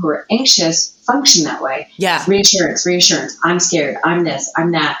of people who are anxious function that way. Yeah. Reassurance. I'm scared. I'm this,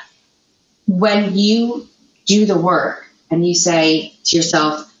 I'm that. When you do the work and you say to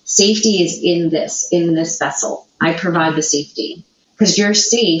yourself, safety is in this vessel. I provide the safety, because you're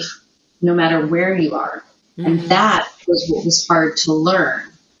safe no matter where you are. And that was what was hard to learn.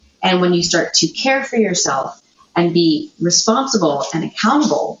 And when you start to care for yourself and be responsible and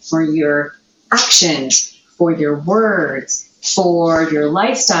accountable for your actions, for your words, for your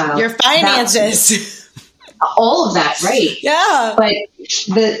lifestyle, your finances, all of that, right? Yeah. But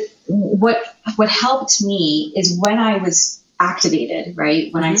what helped me is when I was activated,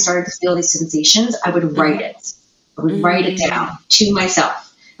 right? When I started to feel these sensations, I would write it. I would write it down to myself.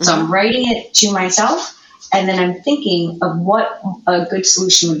 So I'm writing it to myself, and then I'm thinking of what a good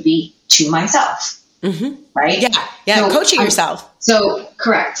solution would be to myself, right? Yeah, so coaching yourself. So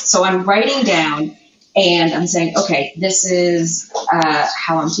correct. So I'm writing down, and I'm saying, okay, this is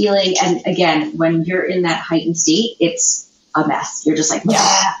how I'm feeling. And again, when you're in that heightened state, it's a mess. You're just like,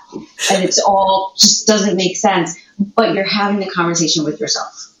 and it's all just doesn't make sense. But you're having the conversation with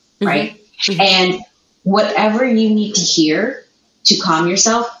yourself, right? And whatever you need to hear to calm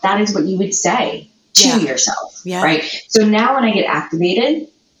yourself, that is what you would say to yourself, right? So now when I get activated,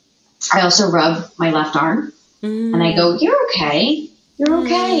 I also rub my left arm and I go, you're okay. You're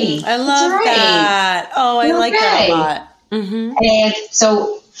okay. I love that. Oh, I like that a lot.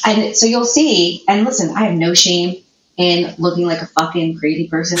 And so you'll see, and listen, I have no shame in looking like a fucking crazy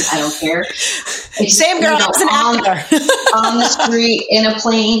person. I don't care. It's, same girl, it's an actor. On the street, in a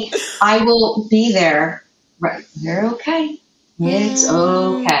plane, I will be there. Right. You're okay. It's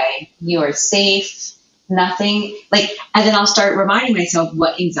okay. You are safe. Nothing and then I'll start reminding myself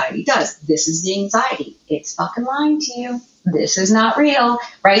what anxiety does. This is the anxiety. It's fucking lying to you. This is not real.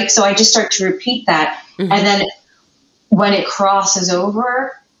 Right. So I just start to repeat that. And then when it crosses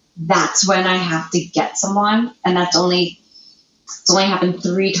over, that's when I have to get someone. And it's only happened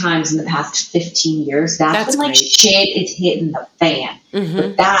 3 times in the past 15 years. That's when shit is hitting the fan.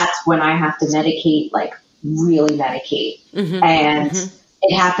 But that's when I have to medicate, really medicate. And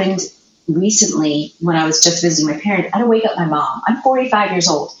it happened recently, when I was just visiting my parents, I had to wake up my mom. I'm 45 years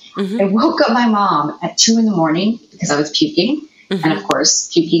old. I woke up my mom at 2 a.m. because I was puking. And of course,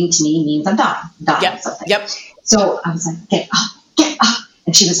 puking to me means I'm dying of something. So I was like, get up.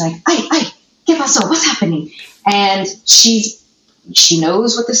 And she was like, ay, ¿qué pasó? What's happening? And she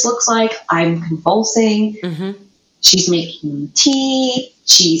knows what this looks like. I'm convulsing. She's making tea.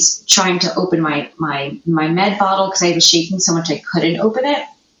 She's trying to open my med bottle because I was shaking so much I couldn't open it.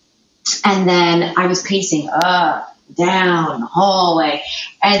 And then I was pacing up, down, the hallway.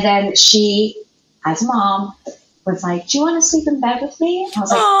 And then she, as a mom, was like, do you want to sleep in bed with me? I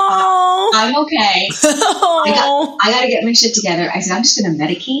was like, I'm okay. I got to get my shit together. I said, I'm just going to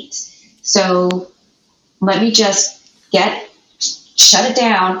medicate. So let me just shut it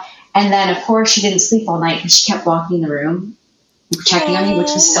down. And then, of course, she didn't sleep all night because she kept walking in the room, checking on me,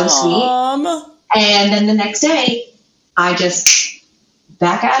 which was so sweet. And then the next day, I just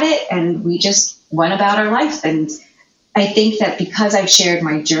back at it, and we just went about our life. And I think that because I've shared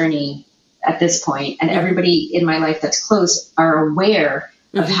my journey at this point, and everybody in my life that's close are aware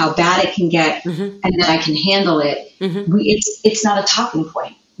of how bad it can get, and that I can handle it, it's not a talking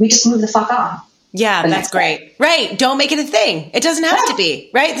point. We just move the fuck on. Yeah, that's great. Right. Don't make it a thing. It doesn't have to be,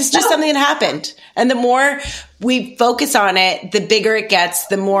 right? This is just something that happened. And the more we focus on it, the bigger it gets,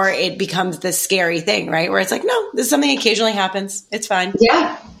 the more it becomes this scary thing, right? Where it's like, no, this is something that occasionally happens. It's fine.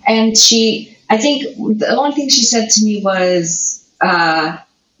 Yeah. And I think the only thing she said to me was,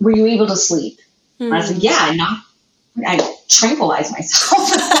 were you able to sleep? And I said, yeah, I tranquilized myself,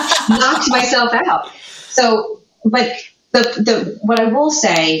 knocked myself out. So, but what I will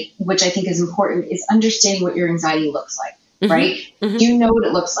say, which I think is important, is understanding what your anxiety looks like, right? Do you know what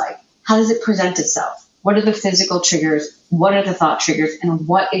it looks like? How does it present itself? What are the physical triggers? What are the thought triggers? And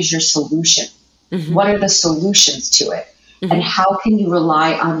what is your solution? What are the solutions to it? And how can you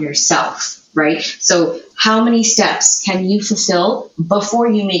rely on yourself, right? So how many steps can you fulfill before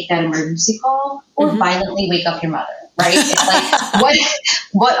you make that emergency call or violently wake up your mother, right? It's like,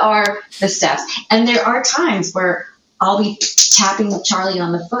 what are the steps? And there are times where I'll be tapping Charlie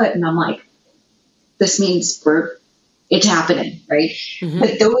on the foot and I'm like, this means it's happening, right?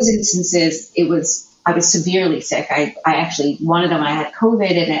 But those instances, I was severely sick. I actually, one of them, I had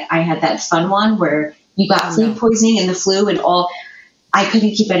COVID, and I had that fun one where you got food poisoning and the flu and all. I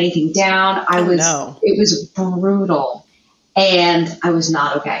couldn't keep anything down. It was brutal, and I was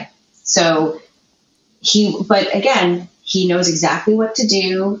not okay. So but again, he knows exactly what to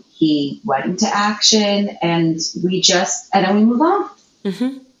do. He went into action, and then we move on.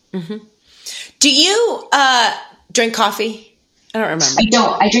 Do you drink coffee? I don't remember. I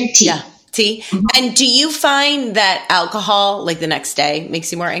don't. I drink tea. Yeah, tea. And do you find that alcohol, like the next day,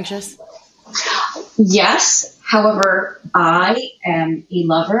 makes you more anxious? Yes. However, I am a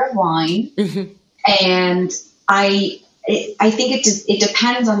lover of wine, and I think it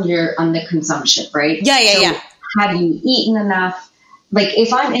depends on the consumption, right? Yeah. Have you eaten enough? Like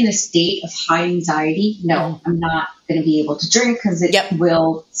if I'm in a state of high anxiety, no, I'm not going to be able to drink because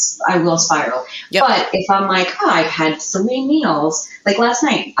I will spiral. But if I'm like, I've had 3 meals, like last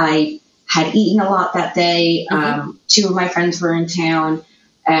night, I had eaten a lot that day. 2 of my friends were in town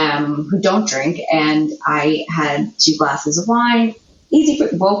who don't drink, and I had 2 glasses of wine.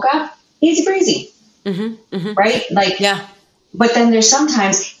 Woke up, easy breezy, right? Like, But then there's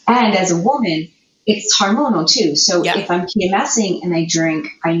sometimes, and as a woman, it's hormonal too. So if I'm PMSing and I drink,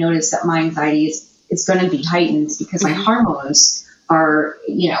 I notice that my anxiety is going to be heightened because my hormones are,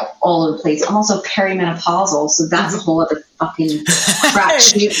 all over the place. I'm also perimenopausal, so that's a whole other fucking crap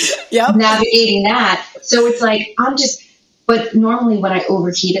shoot. Navigating that. So it's like, but normally when I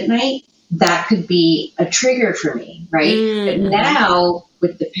overheat at night, that could be a trigger for me, right? But now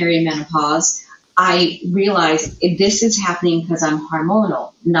with the perimenopause, I realize this is happening because I'm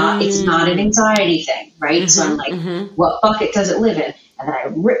hormonal. It's not an anxiety thing, right? So I'm like, what bucket does it live in? And then I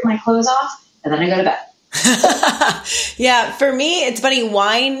rip my clothes off, and then I go to bed. Yeah, for me, it's funny.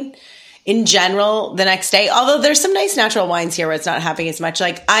 Wine in general the next day, although there's some nice natural wines here where it's not happening as much.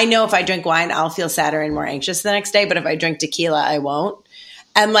 Like I know if I drink wine, I'll feel sadder and more anxious the next day. But if I drink tequila, I won't.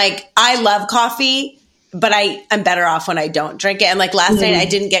 And like, I love coffee, but I'm better off when I don't drink it. And like last night, I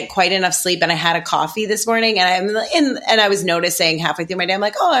didn't get quite enough sleep, and I had a coffee this morning, and I was noticing halfway through my day, I'm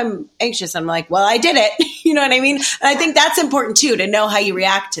like, oh, I'm anxious. I'm like, well, I did it. You know what I mean? And I think that's important too, to know how you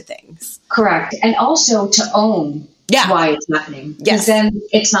react to things. Correct. And also to own why it's happening. Because then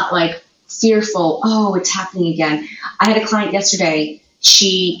it's not like fearful, oh, it's happening again. I had a client yesterday.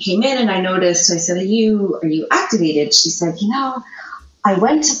 She came in and I noticed, so I said, are you activated? She said, I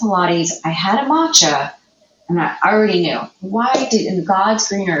went to Pilates. I had a matcha. And I already knew, why in God's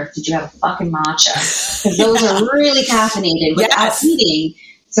green earth did you have a fucking matcha? Because those are really caffeinated without eating.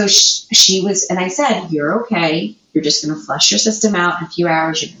 So she was, and I said, you're okay. You're just going to flush your system out in a few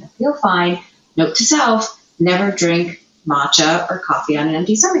hours. You're going to feel fine. Note to self, never drink matcha or coffee on an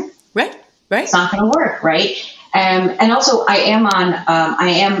empty stomach. Right. It's not going to work, right? And also, I am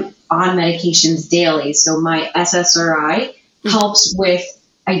on medications daily. So my SSRI helps with,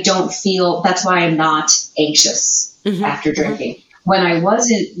 I don't feel, that's why I'm not anxious after drinking. When I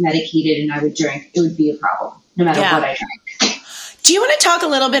wasn't medicated and I would drink, it would be a problem, no matter what I drank. Do you want to talk a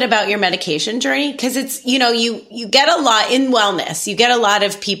little bit about your medication journey? Because it's, you get a lot in wellness. You get a lot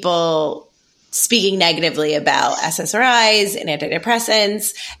of people speaking negatively about SSRIs and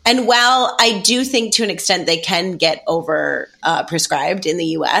antidepressants. And while I do think to an extent they can get over prescribed in the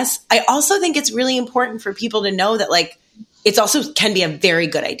US, I also think it's really important for people to know that it's also can be a very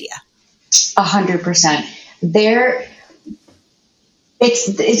good idea. 100%.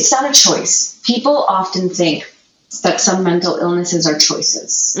 It's not a choice. People often think that some mental illnesses are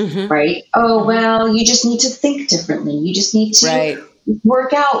choices, right? Oh, well, you just need to think differently. You just need to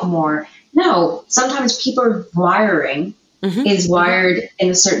work out more. No, sometimes people's wiring is wired in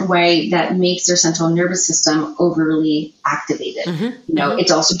a certain way that makes their central nervous system overly activated.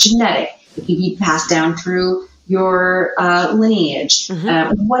 It's also genetic. It can be passed down through your lineage,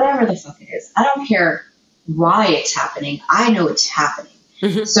 whatever the fuck it is. I don't care why it's happening. I know it's happening.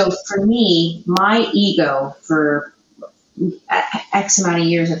 So for me, my ego for X amount of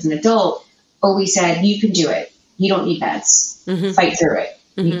years as an adult always said, you can do it. You don't need meds. Fight through it.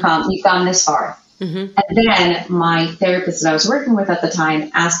 You've gone this far. And then my therapist that I was working with at the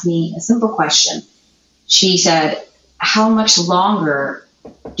time asked me a simple question. She said, how much longer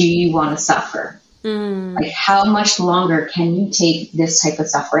do you want to suffer? How much longer can you take this type of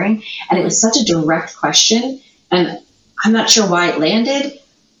suffering? And it was such a direct question. And I'm not sure why it landed,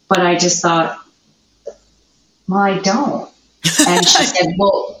 but I just thought, well, I don't. And she said,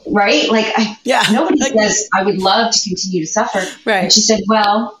 well, right? Nobody says I would love to continue to suffer. Right. And she said,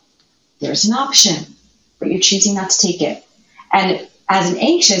 well, there's an option, but you're choosing not to take it. And as an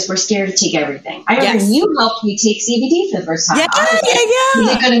anxious, we're scared to take everything. I remember you helped me take CBD for the first time. Is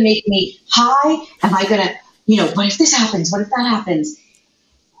it going to make me high? Am I going to, what if this happens? What if that happens?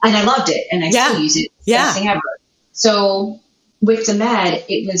 And I loved it. And I still use it. Best thing ever. So with the med,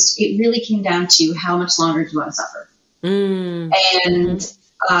 it really came down to how much longer do you want to suffer? And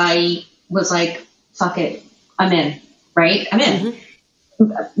I was like, fuck it. I'm in, right? I'm in.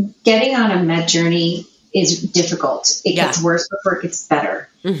 Getting on a med journey is difficult. It gets worse before it gets better.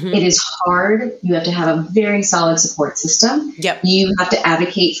 It is hard. You have to have a very solid support system. You have to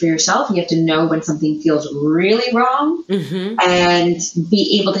advocate for yourself. You have to know when something feels really wrong and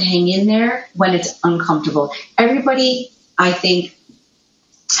be able to hang in there when it's uncomfortable. Everybody, I think,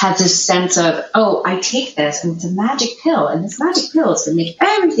 has this sense of, oh, I take this and it's a magic pill, and this magic pill is going to make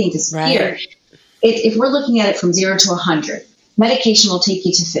everything disappear. If we're looking at it from 0 to 100, medication will take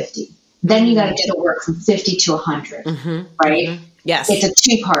you to 50. Then you got to do the work from 50 to 100, right? Yes. It's a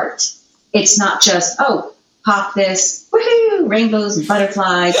two-part. It's not just, oh, pop this, woohoo, rainbows and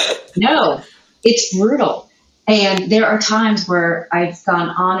butterflies. No, it's brutal. And there are times where I've gone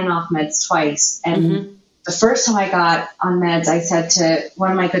on and off meds twice, and the first time I got on meds, I said to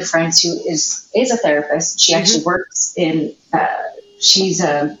one of my good friends who is a therapist. She actually works in, she's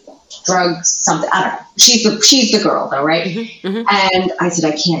a drug something. I don't know. She's the girl though, right? And I said,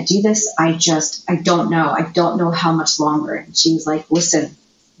 I can't do this. I don't know. I don't know how much longer. And she was like, listen,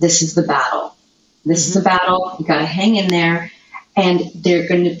 this is the battle. This is the battle. You got to hang in there. And there's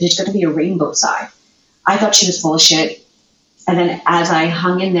going to be a rainbow side. I thought she was full of shit. And then as I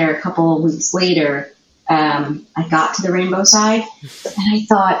hung in there a couple of weeks later, I got to the rainbow side and I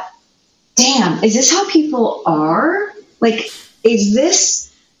thought, damn, is this how people are?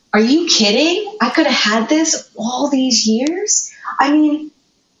 Are you kidding? I could have had this all these years. I mean,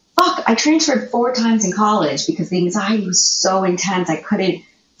 fuck, I transferred 4 times in college because the anxiety was so intense. I couldn't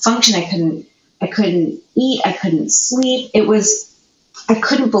function. I couldn't eat. I couldn't sleep. I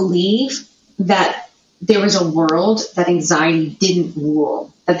couldn't believe that there was a world that anxiety didn't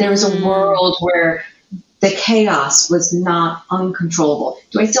rule, that there was a world where the chaos was not uncontrollable.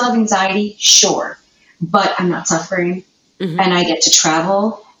 Do I still have anxiety? Sure. But I'm not suffering and I get to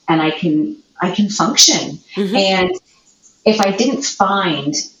travel and I can function. And if I didn't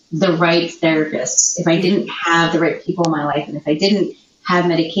find the right therapists, if I didn't have the right people in my life, and if I didn't have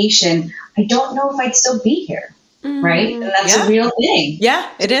medication, I don't know if I'd still be here. Right? And that's a real thing. Yeah,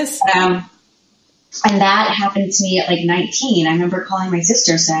 it is. And that happened to me at 19. I remember calling my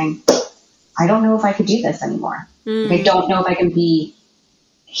sister saying, I don't know if I could do this anymore. Like, I don't know if I can be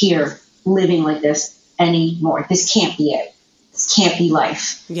here living like this anymore. This can't be it. This can't be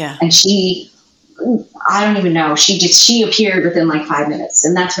life. Yeah. And I don't even know. She appeared within like 5 minutes.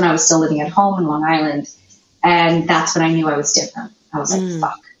 And that's when I was still living at home in Long Island. And that's when I knew I was different. I was like,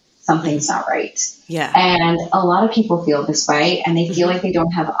 fuck, something's not right. Yeah. And a lot of people feel this way, and they feel like they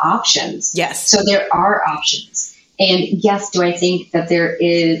don't have options. Yes. So there are options. And yes, do I think that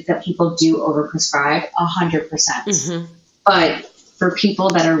that people do overprescribe? 100%. But for people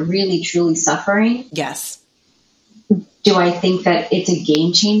that are really, truly suffering, yes. do I think that it's a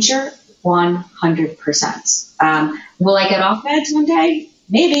game changer? 100%. Will I get off meds one day?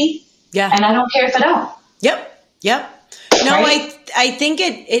 Maybe. Yeah. And I don't care if I don't. Yep. No, Right? I think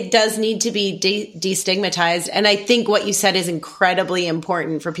it does need to be destigmatized. And I think what you said is incredibly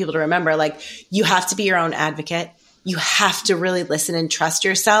important for people to remember. Like, you have to be your own advocate. You have to really listen and trust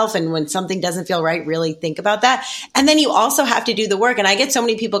yourself. And when something doesn't feel right, really think about that. And then you also have to do the work. And I get so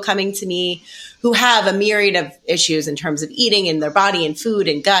many people coming to me who have a myriad of issues in terms of eating and their body and food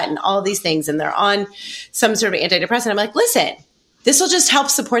and gut and all these things. And they're on some sort of antidepressant. I'm like, listen, this will just help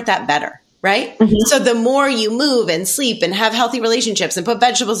support that better. Right? So the more you move and sleep and have healthy relationships and put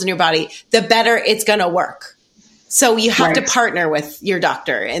vegetables in your body, the better it's going to work. So you have to partner with your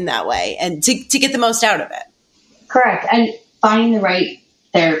doctor in that way and to get the most out of it. Correct. And finding the right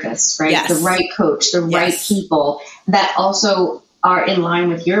therapist, right? Yes. The right coach, the right people that also are in line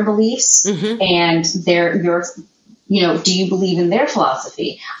with your beliefs and do you believe in their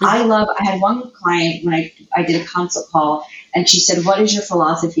philosophy? I had one client when I did a consult call, and she said, "What is your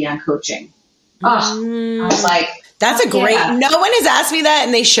philosophy on coaching?" I was like, that's a great, no one has asked me that,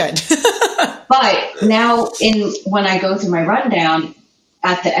 and they should. But now when I go through my rundown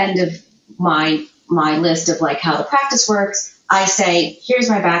at the end of my list of like how the practice works, I say, here's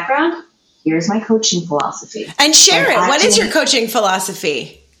my background. Here's my coaching philosophy. And share it. What is your coaching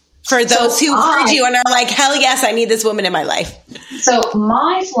philosophy? For those who heard you and are like, hell yes, I need this woman in my life. So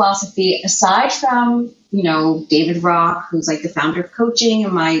my philosophy, aside from, David Rock, who's like the founder of coaching,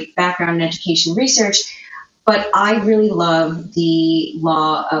 and my background in education research, but I really love the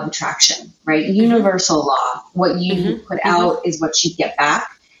law of attraction, right? Universal law. What you put out is what you get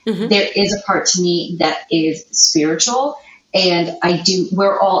back. There is a part to me that is spiritual, and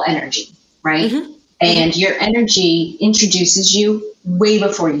we're all energy, right? And your energy introduces you way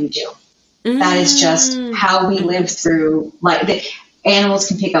before you do. That is just how we live through life. The animals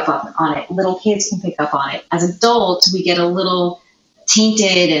can pick up on it. Little kids can pick up on it. As adults, we get a little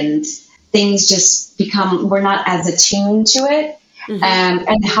tainted and things just become, we're not as attuned to it.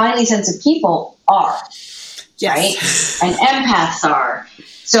 And highly sensitive people are, right? And empaths are.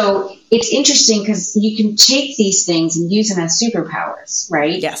 So it's interesting because you can take these things and use them as superpowers,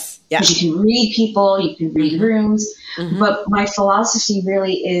 right? Yes. Because you can read people, you can read rooms. But my philosophy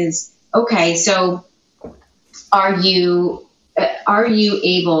really is, okay, so are you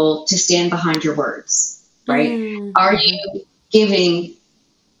able to stand behind your words, right? Are you giving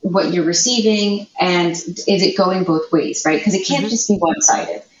what you're receiving, and is it going both ways, right? Because it can't just be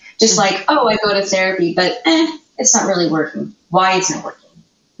one-sided. Just like, oh, I go to therapy, but it's not really working. Why isn't it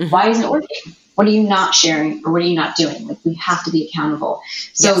working? Why isn't it working? What are you not sharing, or what are you not doing? Like, we have to be accountable.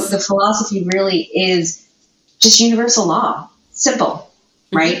 So the philosophy really is just universal law. Simple,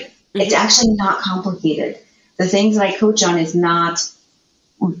 right? It's actually not complicated. The things that I coach on is not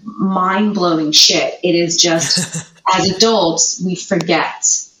mind blowing shit. It is just, as adults, we forget,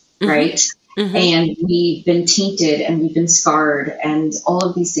 right? And we've been tainted and we've been scarred and all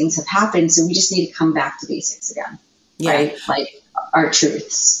of these things have happened. So we just need to come back to basics again, right? Like our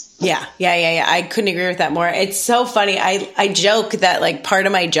truths. Yeah. I couldn't agree with that more. It's so funny. I joke that like part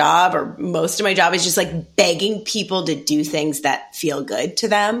of my job or most of my job is just like begging people to do things that feel good to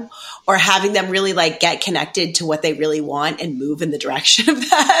them, or having them really like get connected to what they really want and move in the direction of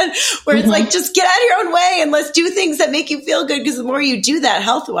that, where it's like, just get out of your own way and let's do things that make you feel good. Because the more you do that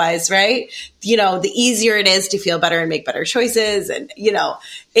health wise, right, the easier it is to feel better and make better choices. And,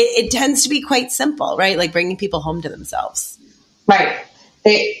 it tends to be quite simple, right? Like bringing people home to themselves. Right.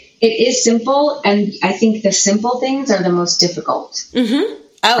 It is simple, and I think the simple things are the most difficult. Oh,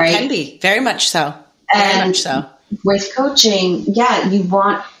 right? Can be. Very much so. Very much so. With coaching,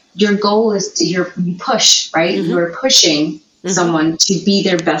 your goal is you push, right? You're pushing someone to be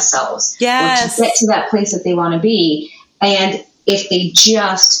their best selves. Yes. Or to get to that place that they want to be. And if they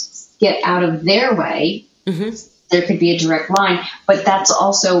just get out of their way, there could be a direct line, but that's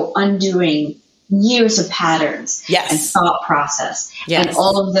also undoing years of patterns and thought process and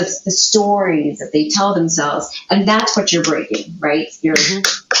all of the stories that they tell themselves. And that's what you're breaking, right? You're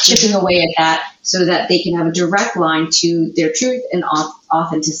chipping away at that so that they can have a direct line to their truth and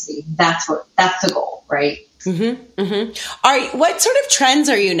authenticity. That's the goal, right? What sort of trends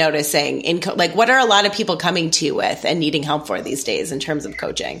are you noticing in what are a lot of people coming to you with and needing help for these days in terms of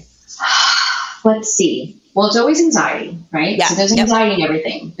coaching? Let's see. Well, it's always anxiety, right? Yeah. So there's anxiety in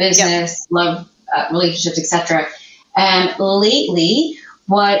everything, business, love, relationships, etc. And lately,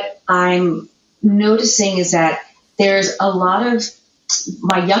 what I'm noticing is that there's a lot of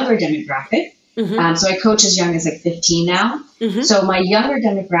my younger demographic. So I coach as young as 15 now. So my younger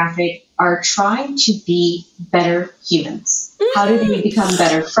demographic are trying to be better humans. How do they become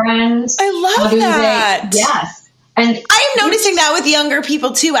better friends? I love that. Yes. And I'm noticing that with younger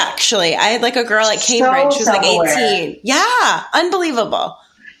people too, actually. I had a girl at Cambridge who was 18. Yeah. Unbelievable.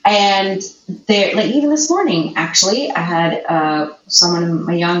 And they're even this morning, actually, I had someone in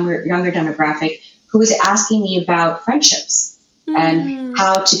my younger demographic who was asking me about friendships and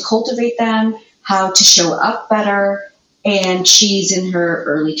how to cultivate them, how to show up better. And she's in her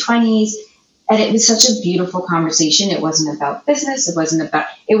early 20s. And it was such a beautiful conversation. It wasn't about business. It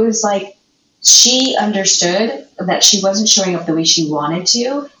was like she understood that she wasn't showing up the way she wanted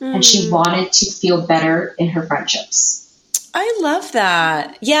to. And she wanted to feel better in her friendships. I love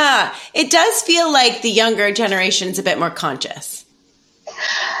that. Yeah. It does feel like the younger generation's a bit more conscious.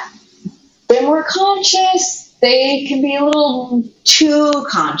 They're more conscious. They can be a little too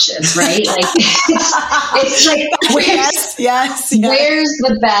conscious, right? It's where's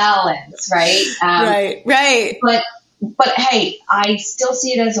the balance, right? Right. But hey, I still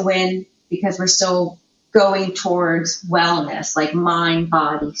see it as a win because we're still going towards wellness, like mind,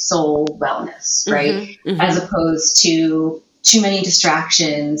 body, soul wellness, right? As opposed to too many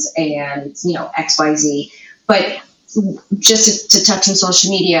distractions and, XYZ. But just to touch on social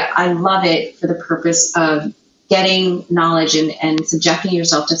media, I love it for the purpose of getting knowledge and subjecting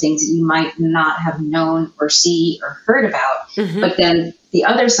yourself to things that you might not have known or see or heard about. But then the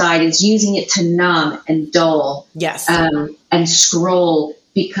other side is using it to numb and dull and scroll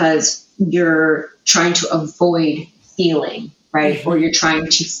because you're trying to avoid feeling, right? Or you're trying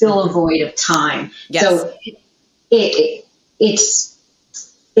to fill a void of time. So it's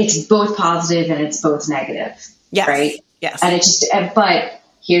both positive and it's both negative, right? Yes. And but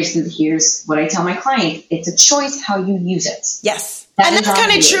here's what I tell my client. It's a choice how you use it. Yes. And that's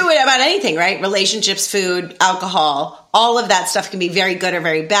kind of true about anything, right? Relationships, food, alcohol, all of that stuff can be very good or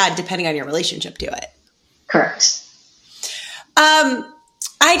very bad depending on your relationship to it. Correct.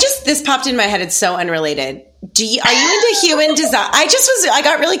 This popped in my head. It's so unrelated. Are you into human design? I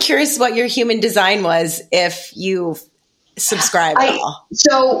got really curious what your human design was if you subscribe at all.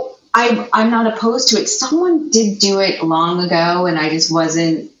 So I'm not opposed to it. Someone did do it long ago and I just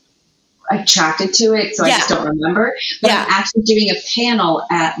wasn't attracted to it. So I just don't remember. But I'm actually doing a panel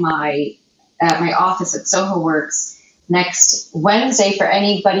at my office at Soho Works next Wednesday for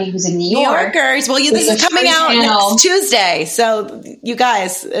anybody who's in New York. New Yorkers. Well, this is coming out next Tuesday. So you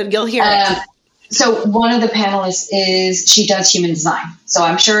guys, you'll hear it. So one of the panelists she does human design. So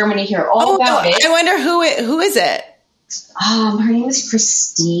I'm sure I'm going to hear all about it. I wonder who is it? Her name is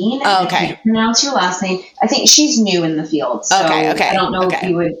Christine. Oh, okay. I can't pronounce your last name. I think she's new in the field. So okay. I don't know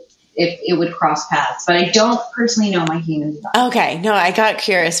if it would cross paths, but I don't personally know my human design. Okay. No, I got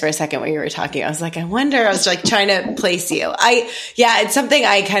curious for a second when you were talking. I was like, I was trying to place you. It's something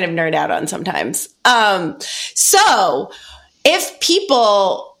I kind of nerd out on sometimes. So if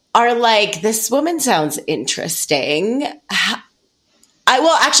people are like, this woman sounds interesting.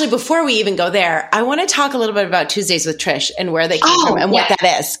 Actually, before we even go there, I want to talk a little bit about Tuesdays with Trish and where they came from and what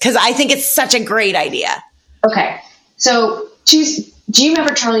that is, because I think it's such a great idea. Okay. So do you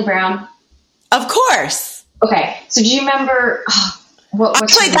remember Charlie Brown? Of course. Okay. So do you remember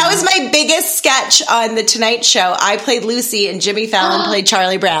that was my biggest sketch on The Tonight Show. I played Lucy and Jimmy Fallon played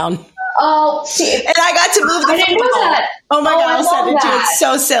Charlie Brown. Oh, see. And I got to move the I didn't know that. Oh my God, I'll send it to you. It's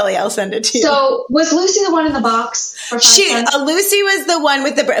so silly. I'll send it to you. So was Lucy the one in the box? Lucy was the one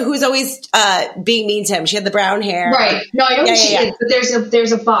with who's always being mean to him. She had the brown hair. Right. No, I know who she is, but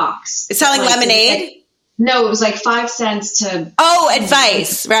there's a box. It's selling lemonade? No, it was like 5 cents to... Oh,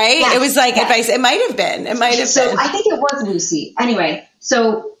 advice, right? Yes, it was like advice. It might have been. So I think it was Lucy. Anyway,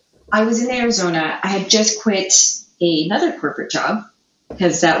 so I was in Arizona. I had just quit another corporate job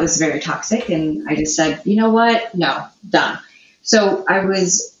because that was very toxic. And I just said, you know what? No, done. So I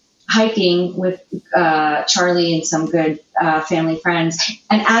was hiking with Charlie and some good family friends.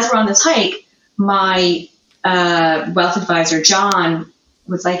 And as we're on this hike, my wealth advisor, John,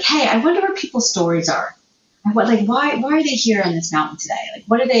 was like, hey, I wonder where people's stories are. Why are they here on this mountain today? Like,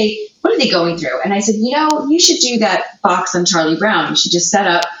 what are they going through? And I said, you should do that box on Charlie Brown. You should just set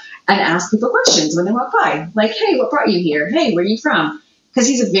up and ask people questions when they walk by. Like, hey, what brought you here? Hey, where are you from? Because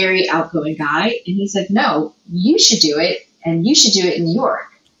he's a very outgoing guy. And he said, no, you should do it. And you should do it in New York.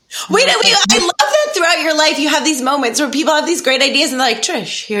 Wait, I love that throughout your life you have these moments where people have these great ideas and they're like,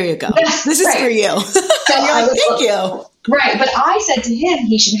 Trish, here you go. Yes, this is for you. So and you're like, thank you. Right. But I said to him,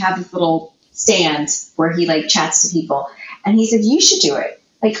 he should have this little stand where he like chats to people. And he said, you should do it.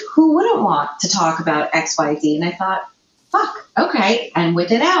 Like, who wouldn't want to talk about X, Y, Z? And I thought, fuck, okay. And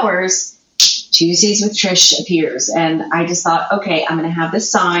within hours, Tuesdays with Trish appears. And I just thought, okay, I'm going to have this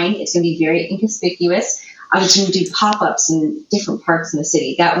sign. It's going to be very inconspicuous. I was going to do pop-ups in different parks in the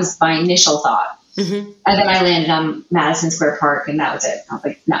city. That was my initial thought. Mm-hmm. And then I landed on Madison Square Park, and that was it. I was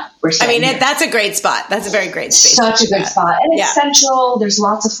like, no, we're staying here. That's a great spot. That's a very great space. Such a good spot. And it's central. There's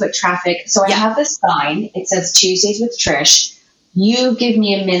lots of foot traffic. So I have this sign. It says Tuesdays with Trish. You give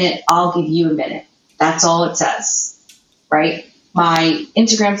me a minute, I'll give you a minute. That's all it says, right? My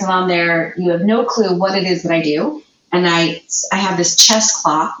Instagram's on there. You have no clue what it is that I do. And I have this chess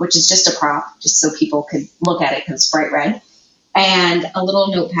clock, which is just a prop, just so people could look at it because it's bright red, and a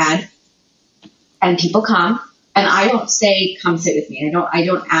little notepad. And people come, and I don't say, come sit with me. I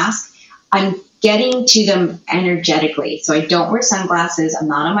don't ask. I'm getting to them energetically. So I don't wear sunglasses. I'm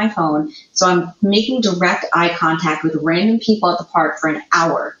not on my phone. So I'm making direct eye contact with random people at the park for an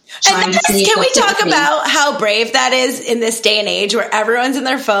hour. Can we talk about how brave that is in this day and age where everyone's in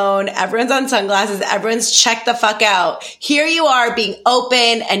their phone, everyone's on sunglasses, everyone's checked the fuck out. Here you are being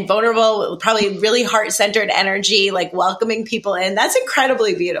open and vulnerable, probably really heart-centered energy, like welcoming people in. That's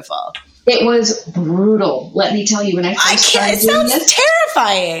incredibly beautiful. It was brutal. Let me tell you, when I first started doing this, it sounds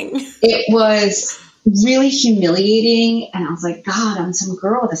terrifying. It was really humiliating. And I was like, God, I'm some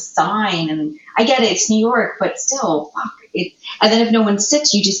girl with a sign. And I get it. It's New York, but still, fuck it. And then if no one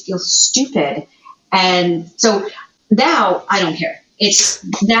sits, you just feel stupid. And so now I don't care. It's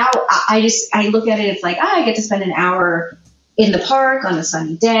now I look at it. It's like, I get to spend an hour in the park on a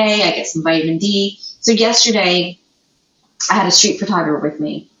sunny day. I get some vitamin D. So yesterday I had a street photographer with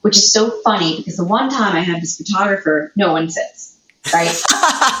me, which is so funny because the one time I had this photographer, no one sits, right?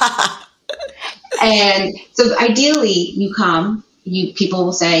 And so ideally you come, people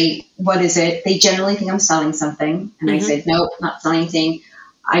will say, what is it? They generally think I'm selling something. And I said, nope, not selling anything.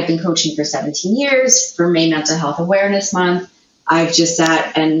 I've been coaching for 17 years for May Mental Health Awareness Month. I've just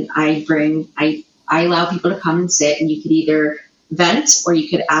sat and I allow people to come and sit, and you could either vent or you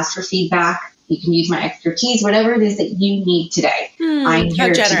could ask for feedback. You can use my expertise, whatever it is that you need today. I'm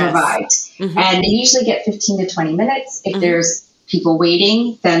here to provide. And they usually get 15 to 20 minutes. If there's people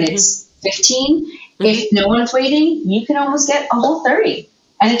waiting, then it's 15. If no one's waiting, you can almost get a whole 30,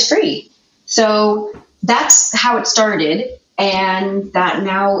 and it's free. So that's how it started. And that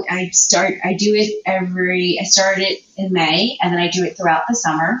now I started it in May, and then I do it throughout the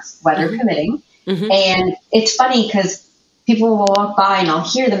summer, weather permitting. And it's funny because people will walk by and I'll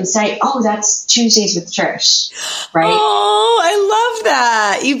hear them say, oh, that's Tuesdays with Trish, right? Oh, I love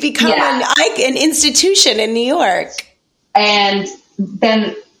that. You've become an institution in New York. And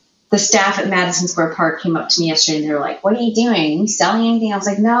then the staff at Madison Square Park came up to me yesterday and they were like, what are you doing? Are you selling anything? I was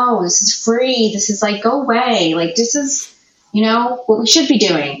like, no, this is free. This is like, go away. Like, this is, what we should be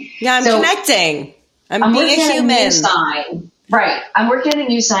doing. Yeah, I'm connecting. I'm being a human. A new sign. Right. I'm working on a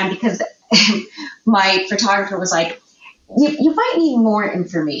new sign because my photographer was like, you might need more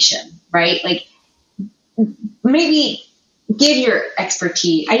information, right? Like maybe give your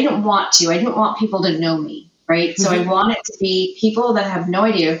expertise. I didn't want people to know me, right? So I want it to be people that have no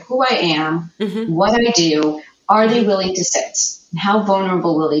idea who I am, what I do. Are they willing to sit? How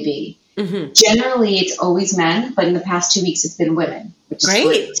vulnerable will they be? Generally, it's always men, but in the past 2 weeks, it's been women, which is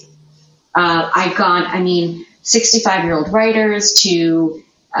great. I've gone, 65-year-old writers to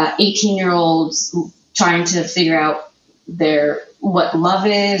 18-year-olds trying to figure out what love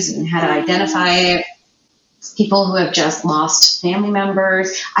is and how to identify it. People who have just lost family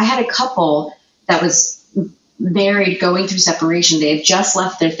members. I had a couple that was married, going through separation. They had just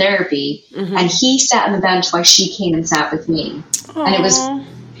left their therapy, and he sat on the bench while she came and sat with me. Aww. And it was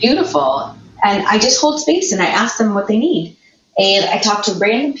beautiful. And I just hold space and I ask them what they need. And I talk to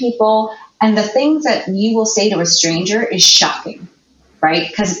random people, and the things that you will say to a stranger is shocking. Right?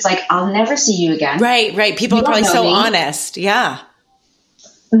 Because it's like, I'll never see you again. Right. People are probably so honest. Yeah.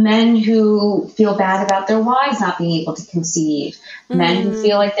 Men who feel bad about their wives not being able to conceive. Men who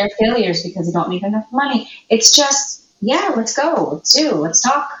feel like they're failures because they don't make enough money. It's just, let's go. Let's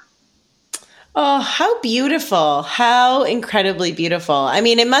talk. Oh, how beautiful. How incredibly beautiful. I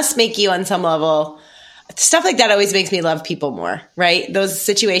mean, it must make you on some level. Stuff like that always makes me love people more, right? Those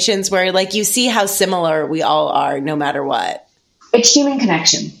situations where like you see how similar we all are no matter what. It's human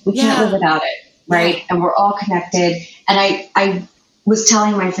connection. We can't live without it, right? Yeah. And we're all connected. And I was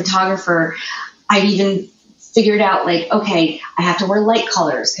telling my photographer, I even figured out like, okay, I have to wear light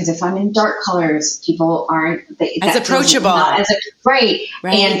colors because if I'm in dark colors, people aren't as approachable. Right.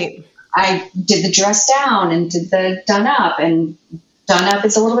 And I did the dress down and did the done up, and done up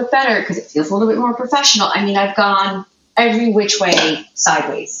is a little bit better because it feels a little bit more professional. I mean, I've gone every which way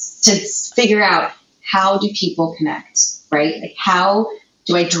sideways to figure out how do people connect, right? Like how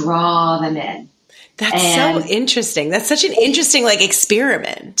do I draw them in? That's so interesting. That's such an interesting like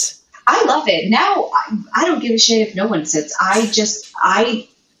experiment. I love it. Now I don't give a shit if no one sits. I just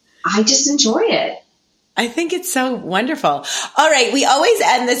enjoy it. I think it's so wonderful. All right. We always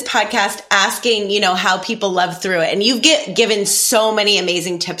end this podcast asking, how people love through it. And you've given so many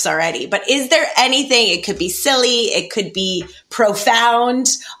amazing tips already, but is there anything, it could be silly, it could be profound,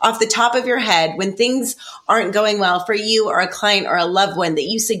 off the top of your head, when things aren't going well for you or a client or a loved one that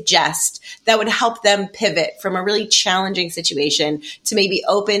you suggest that would help them pivot from a really challenging situation to maybe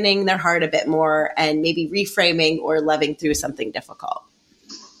opening their heart a bit more and maybe reframing or loving through something difficult?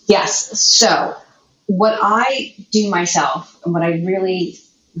 Yes. So what I do myself and what I really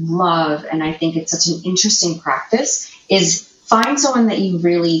love, and I think it's such an interesting practice, is find someone that you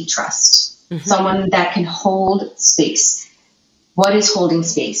really trust, someone that can hold space. What is holding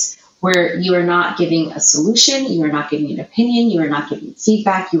space? Where you are not giving a solution, you are not giving an opinion, you are not giving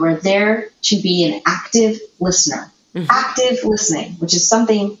feedback, you are there to be an active listener. Active listening, which is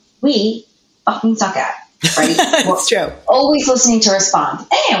something we fucking suck at. Right? That's true. Always listening to respond.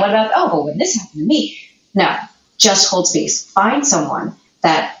 Hey, what about, but when this happened to me? No, just hold space. Find someone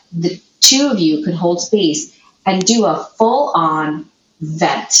that the two of you could hold space and do a full-on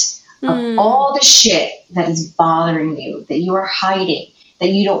vet of all the shit that is bothering you, that you are hiding, that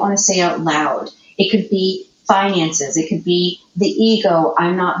you don't want to say out loud. It could be finances. It could be the ego.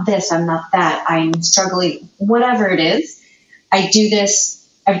 I'm not this. I'm not that. I'm struggling. Whatever it is. I do this.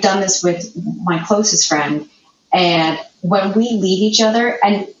 I've done this with my closest friend, and when we leave each other,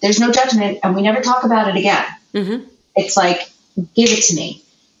 and there's no judgment, and we never talk about it again. It's like, give it to me.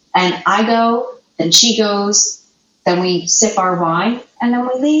 And I go, then she goes, then we sip our wine, and then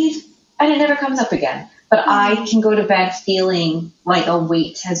we leave, and it never comes up again. But I can go to bed feeling like a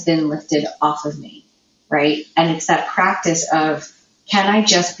weight has been lifted off of me, right? And it's that practice of, can I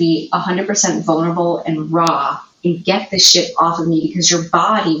just be 100% vulnerable and raw and get this shit off of me, because your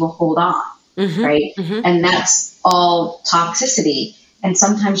body will hold on, right? And that's all toxicity. And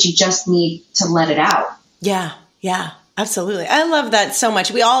sometimes you just need to let it out. Yeah, absolutely. I love that so much.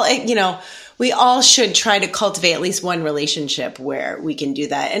 We all should try to cultivate at least one relationship where we can do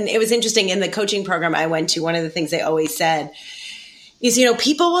that. And it was interesting in the coaching program I went to, one of the things they always said is,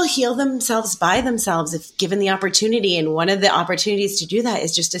 people will heal themselves by themselves if given the opportunity. And one of the opportunities to do that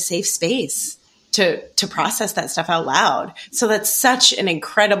is just a safe space to process that stuff out loud. So that's such an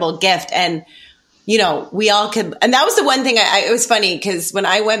incredible gift. And, we all could, and that was the one thing it was funny because when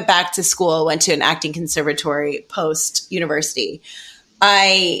I went back to school, went to an acting conservatory post university,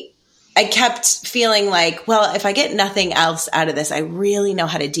 I kept feeling like, well, if I get nothing else out of this, I really know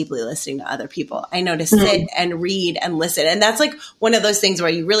how to deeply listen to other people. I know to sit and read and listen. And that's like one of those things where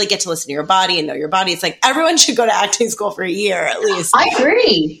you really get to listen to your body and know your body. It's like everyone should go to acting school for a year at least. I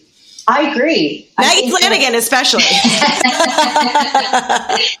agree. Maggie Flanagan, especially.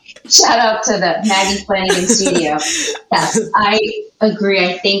 Shout out to the Maggie Flanagan studio. Yes, I agree.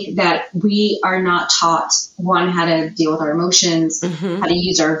 I think that we are not taught, one, how to deal with our emotions, how to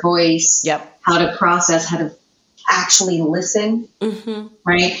use our voice, how to process, how to actually listen,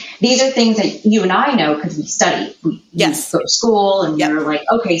 right? These are things that you and I know because we study. We go to school and you're like,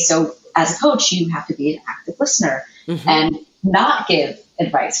 okay, so as a coach, you have to be an active listener and not give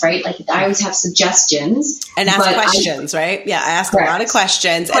advice, right? Like I always have suggestions and ask questions, right? Yeah, I ask a lot of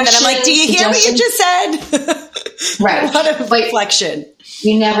questions, and then I'm like, "Do you hear what you just said?" Right. A lot of reflection.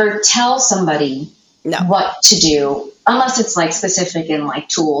 You never tell somebody what to do unless it's like specific in like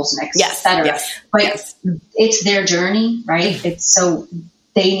tools and etc. But it's their journey, right? It's so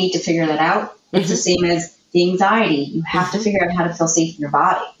they need to figure that out. It's the same as the anxiety. You have to figure out how to feel safe in your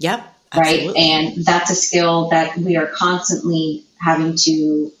body. Right. Absolutely. And that's a skill that we are constantly having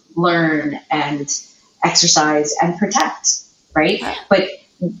to learn and exercise and protect. Right. But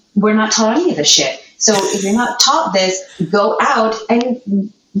we're not taught any of this shit. So if you're not taught this, go out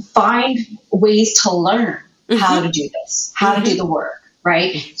and find ways to learn how to do this, how to do the work.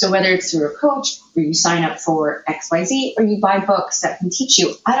 right? So whether it's through a coach or you sign up for XYZ or you buy books that can teach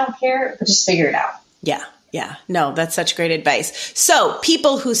you, I don't care, but just figure it out. Yeah. Yeah. No, that's such great advice. So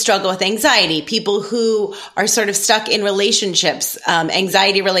people who struggle with anxiety, people who are sort of stuck in relationships,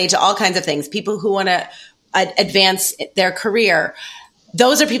 anxiety related to all kinds of things, people who want to advance their career,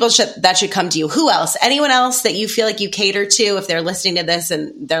 those are people that should come to you. Who else? Anyone else that you feel like you cater to if they're listening to this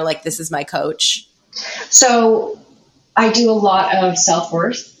and they're like, this is my coach? So I do a lot of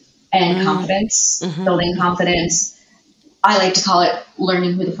self-worth and confidence, building confidence. I like to call it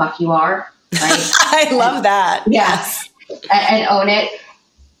learning who the fuck you are. Right? I love that. Yes. And own it.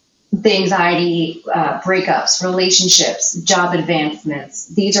 The anxiety, breakups, relationships, job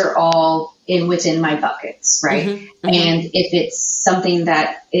advancements, these are all within my buckets, right? And if it's something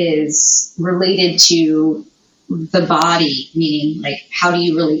that is related to the body, meaning like how do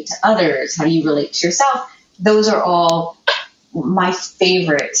you relate to others? How do you relate to yourself? Those are all my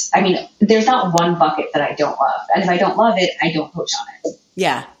favorites. I mean, there's not one bucket that I don't love. And if I don't love it, I don't coach on it.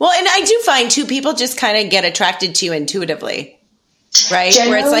 Yeah. Well, and I do find too, people just kind of get attracted to you intuitively, right? Generally,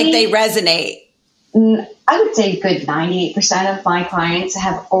 where it's like they resonate. I would say a good 98% of my clients they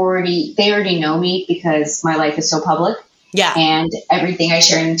already know me because my life is so public. Yeah. And everything I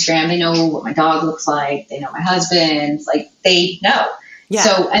share on Instagram, they know what my dog looks like. They know my husband, like they know. Yeah.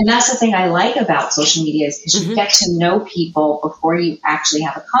 So, and that's the thing I like about social media is because you get to know people before you actually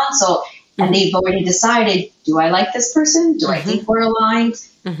have a consult. And they've already decided, do I like this person? Do I think we're aligned?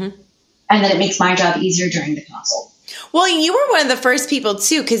 And then it makes my job easier during the consult. Well, you were one of the first people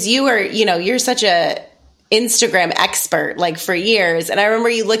too, because you were, you're such a Instagram expert, like for years. And I remember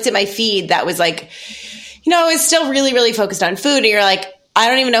you looked at my feed that was like, I was still really, really focused on food. And you're like, I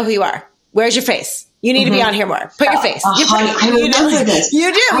don't even know who you are. Where's your face? You need to be on here more. Put your face. I remember this.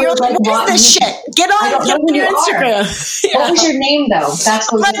 You do. You're like, what is this shit? Get on your Instagram. Yeah. What was your name, though?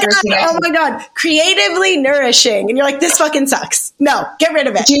 That's what oh my God. Creatively nourishing. And you're like, this fucking sucks. No, get rid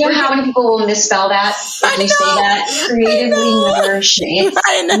of it. Do you know how many people will misspell that if you say that? Creatively nourishing.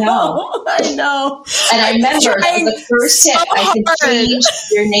 I know. And I remember that was the first tip. I said, change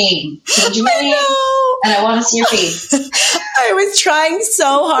your name. Change your name. And I want to see your face. I was trying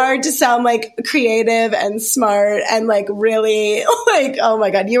so hard to sound like creative and smart and like really like, oh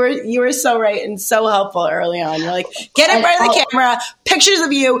my God, you were so right and so helpful early on. You're like, get in front of the camera, pictures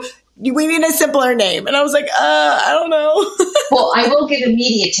of you. We need a simpler name. And I was like, I don't know. Well, I will give a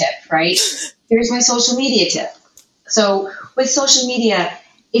media tip, right? Here's my social media tip. So with social media,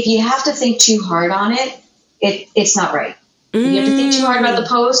 if you have to think too hard on it, it's not right. If you have to think too hard about the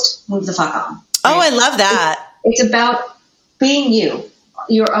post, move the fuck on. Right? Oh, I love that. It's about being you,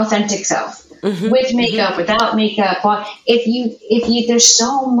 your authentic self, with makeup, without makeup. If you, there's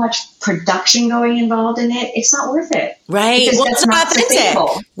so much production going involved in it, it's not worth it. Right. Well, it's not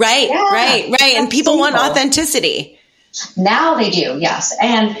authentic. Right. Yeah, right. And people want authenticity. Now they do. Yes.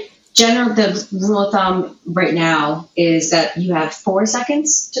 And the rule of thumb right now is that you have 4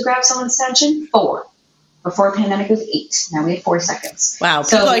 seconds to grab someone's attention. 4. Before pandemic it was 8. Now we have 4 seconds. Wow.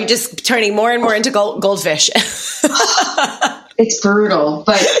 People are just turning more and more into goldfish. It's brutal,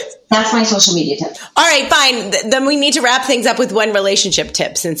 but that's my social media tip. All right, fine. Then we need to wrap things up with one relationship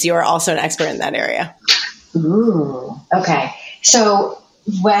tip since you're also an expert in that area. Ooh. Okay. So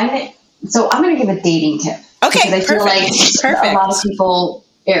I'm going to give a dating tip. Okay. Because I feel like a lot of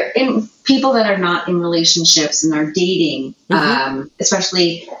people that are not in relationships and are dating,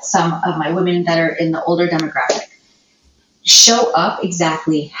 especially some of my women that are in the older demographic, show up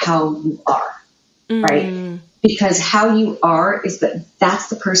exactly how you are, right? Because how you are that's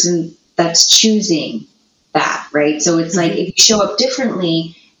the person that's choosing that, right? So it's like if you show up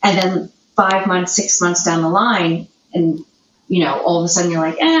differently and then 5 months, 6 months down the line and, all of a sudden you're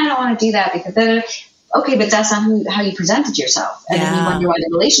like, I don't want to do that because okay, but that's not how you presented yourself. And then you wonder why the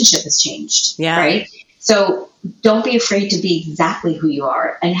relationship has changed. Yeah. Right. So don't be afraid to be exactly who you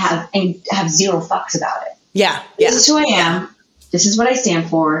are and have zero fucks about it. Yeah. This is who I am. This is what I stand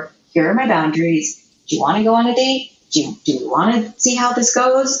for. Here are my boundaries. Do you want to go on a date? Do you want to see how this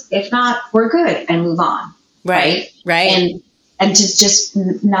goes? If not, we're good and move on. Right. And to just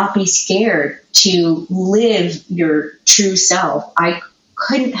not be scared to live your true self. I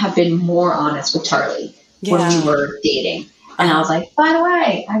couldn't have been more honest with Charlie when we were dating. And I was like, by the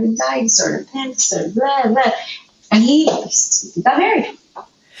way, I have anxiety disorder, panic disorder, blah, blah. And he got married.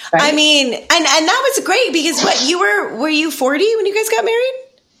 Right? I mean, and that was great because were you 40 when you guys got married?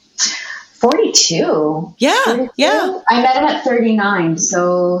 42. Yeah. 42? Yeah. I met him at 39.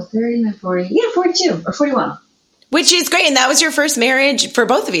 So 39, 40. Yeah, 42 or 41. Which is great. And that was your first marriage for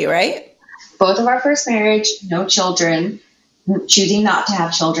both of you, right? Both of our first marriage, no children. choosing not to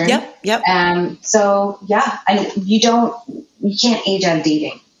have children. Yep. So yeah, and you can't age out of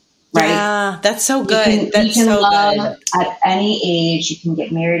dating, right? Yeah, that's so good. You can love at any age. You can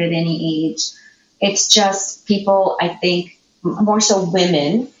get married at any age. It's just people, I think, more so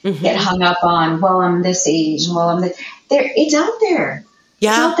women get hung up on, well, I'm this age, well, I'm this. It's out there. Yeah.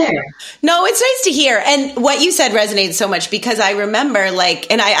 It's out there. No, it's nice to hear. And what you said resonates so much because I remember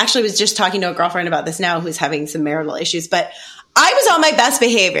and I actually was just talking to a girlfriend about this now who's having some marital issues, but I was on my best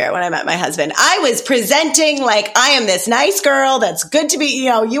behavior when I met my husband. I was presenting like I am this nice girl that's good to be,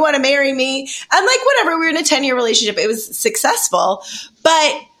 you want to marry me. And like, whatever, we were in a 10-year relationship. It was successful,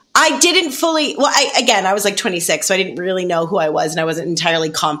 but I didn't fully, I was like 26, so I didn't really know who I was, and I wasn't entirely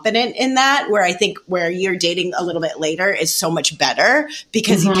confident in that, where I think where you're dating a little bit later is so much better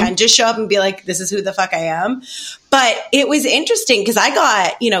because you can just show up and be like, this is who the fuck I am. But it was interesting because I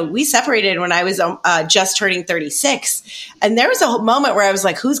got, we separated when I was just turning 36. And there was a moment where I was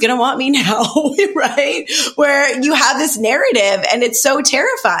like, who's going to want me now? Right? Where you have this narrative and it's so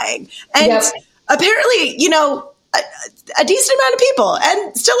terrifying. And apparently, a decent amount of people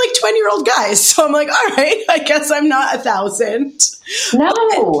and still like 20-year-old guys. So I'm like, all right, I guess I'm not 1,000.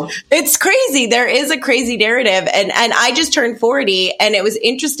 No, it's crazy. There is a crazy narrative. And I just turned 40 and it was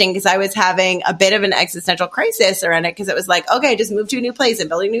interesting because I was having a bit of an existential crisis around it because it was like, okay, I just moved to a new place and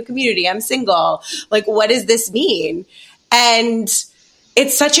building a new community. I'm single. Like, what does this mean? And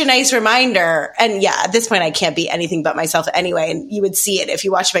it's such a nice reminder. And yeah, at this point, I can't be anything but myself anyway. And you would see it if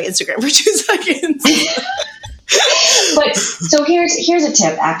you watched my Instagram for 2 seconds. But so here's a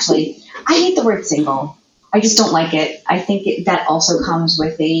tip. Actually, I hate the word single. I just don't like it. I think that also comes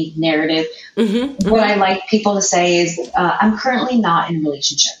with a narrative. What I like people to say is, I'm currently not in a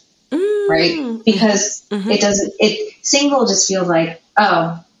relationship, right? Because single just feels like,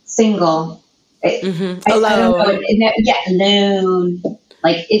 oh, single. Alone. Alone.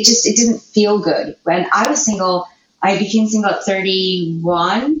 Like it didn't feel good. When I was single, I became single at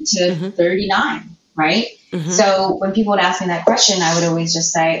 31 to 39, right? So when people would ask me that question, I would always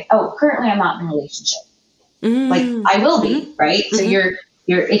just say, oh, currently I'm not in a relationship. Like I will be, right? So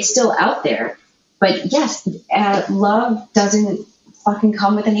it's still out there. But yes, love doesn't fucking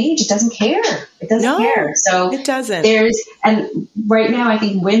come with an age. It doesn't care. It doesn't care. So it doesn't. And right now I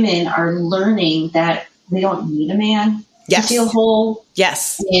think women are learning that they don't need a man to feel whole.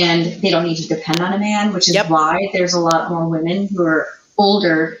 Yes. And they don't need to depend on a man, which is why there's a lot more women who are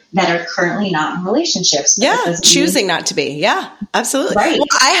older that are currently not in relationships. Choosing not to be. Yeah, absolutely. Right. Well,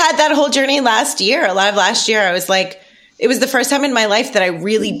 I had that whole journey last year. A lot of last year, I was like, it was the first time in my life that I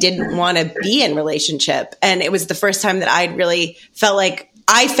really didn't want to be in relationship. And it was the first time that I'd really felt like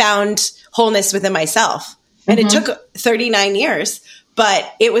I found wholeness within myself. And it took 39 years,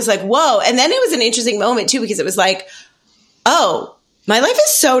 but it was like, whoa. And then it was an interesting moment too, because it was like, oh, my life is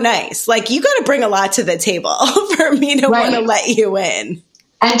so nice. Like, you got to bring a lot to the table for me to want to let you in.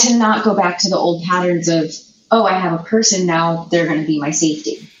 And to not go back to the old patterns of, oh, I have a person now, they're going to be my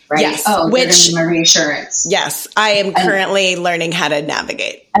safety, right? Yes. Oh, they're going to be my reassurance. Yes. I am currently learning how to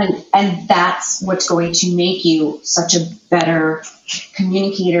navigate. And that's what's going to make you such a better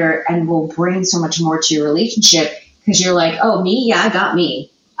communicator and will bring so much more to your relationship because you're like, oh, me? Yeah, I got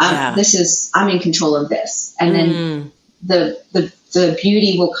me. I'm in control of this. And then the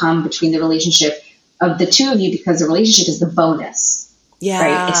beauty will come between the relationship of the two of you because the relationship is the bonus. Yeah.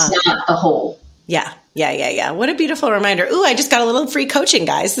 Right? It's not the whole. Yeah. What a beautiful reminder. Ooh, I just got a little free coaching,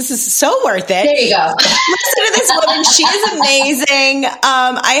 guys. This is so worth it. There you go. Listen to this woman. She is amazing.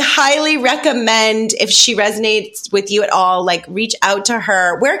 I highly recommend, if she resonates with you at all, like reach out to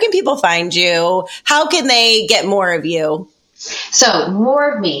her. Where can people find you? How can they get more of you? So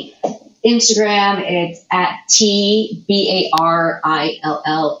more of me. Instagram, it's at TBARILLAS.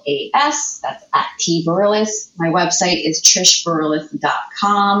 That's at Barillas. My website is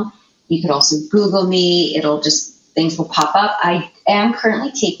trishbarillas.com. You could also Google me. Things will pop up. I am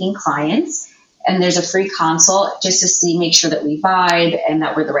currently taking clients, and there's a free consult just to make sure that we vibe and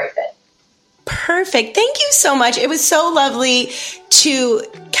that we're the right fit. Perfect. Thank you so much. It was so lovely to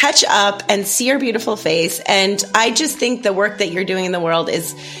catch up and see your beautiful face. And I just think the work that you're doing in the world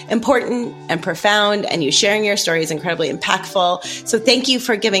is important and profound, and you sharing your story is incredibly impactful. So thank you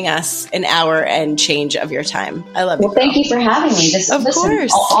for giving us an hour and change of your time. I love you. Well, thank you for having me. Of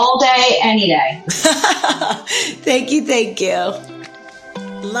course. All day, any day. Thank you.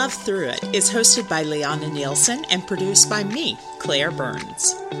 Love Through It is hosted by Liana Nielsen and produced by me, Claire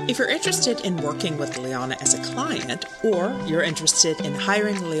Burns. If you're interested in working with Liana as a client, or you're interested in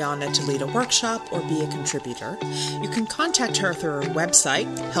hiring Liana to lead a workshop or be a contributor, you can contact her through her website,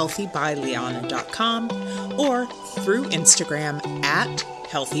 healthybyliana.com, or through Instagram at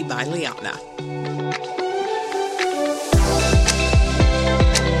healthybyliana.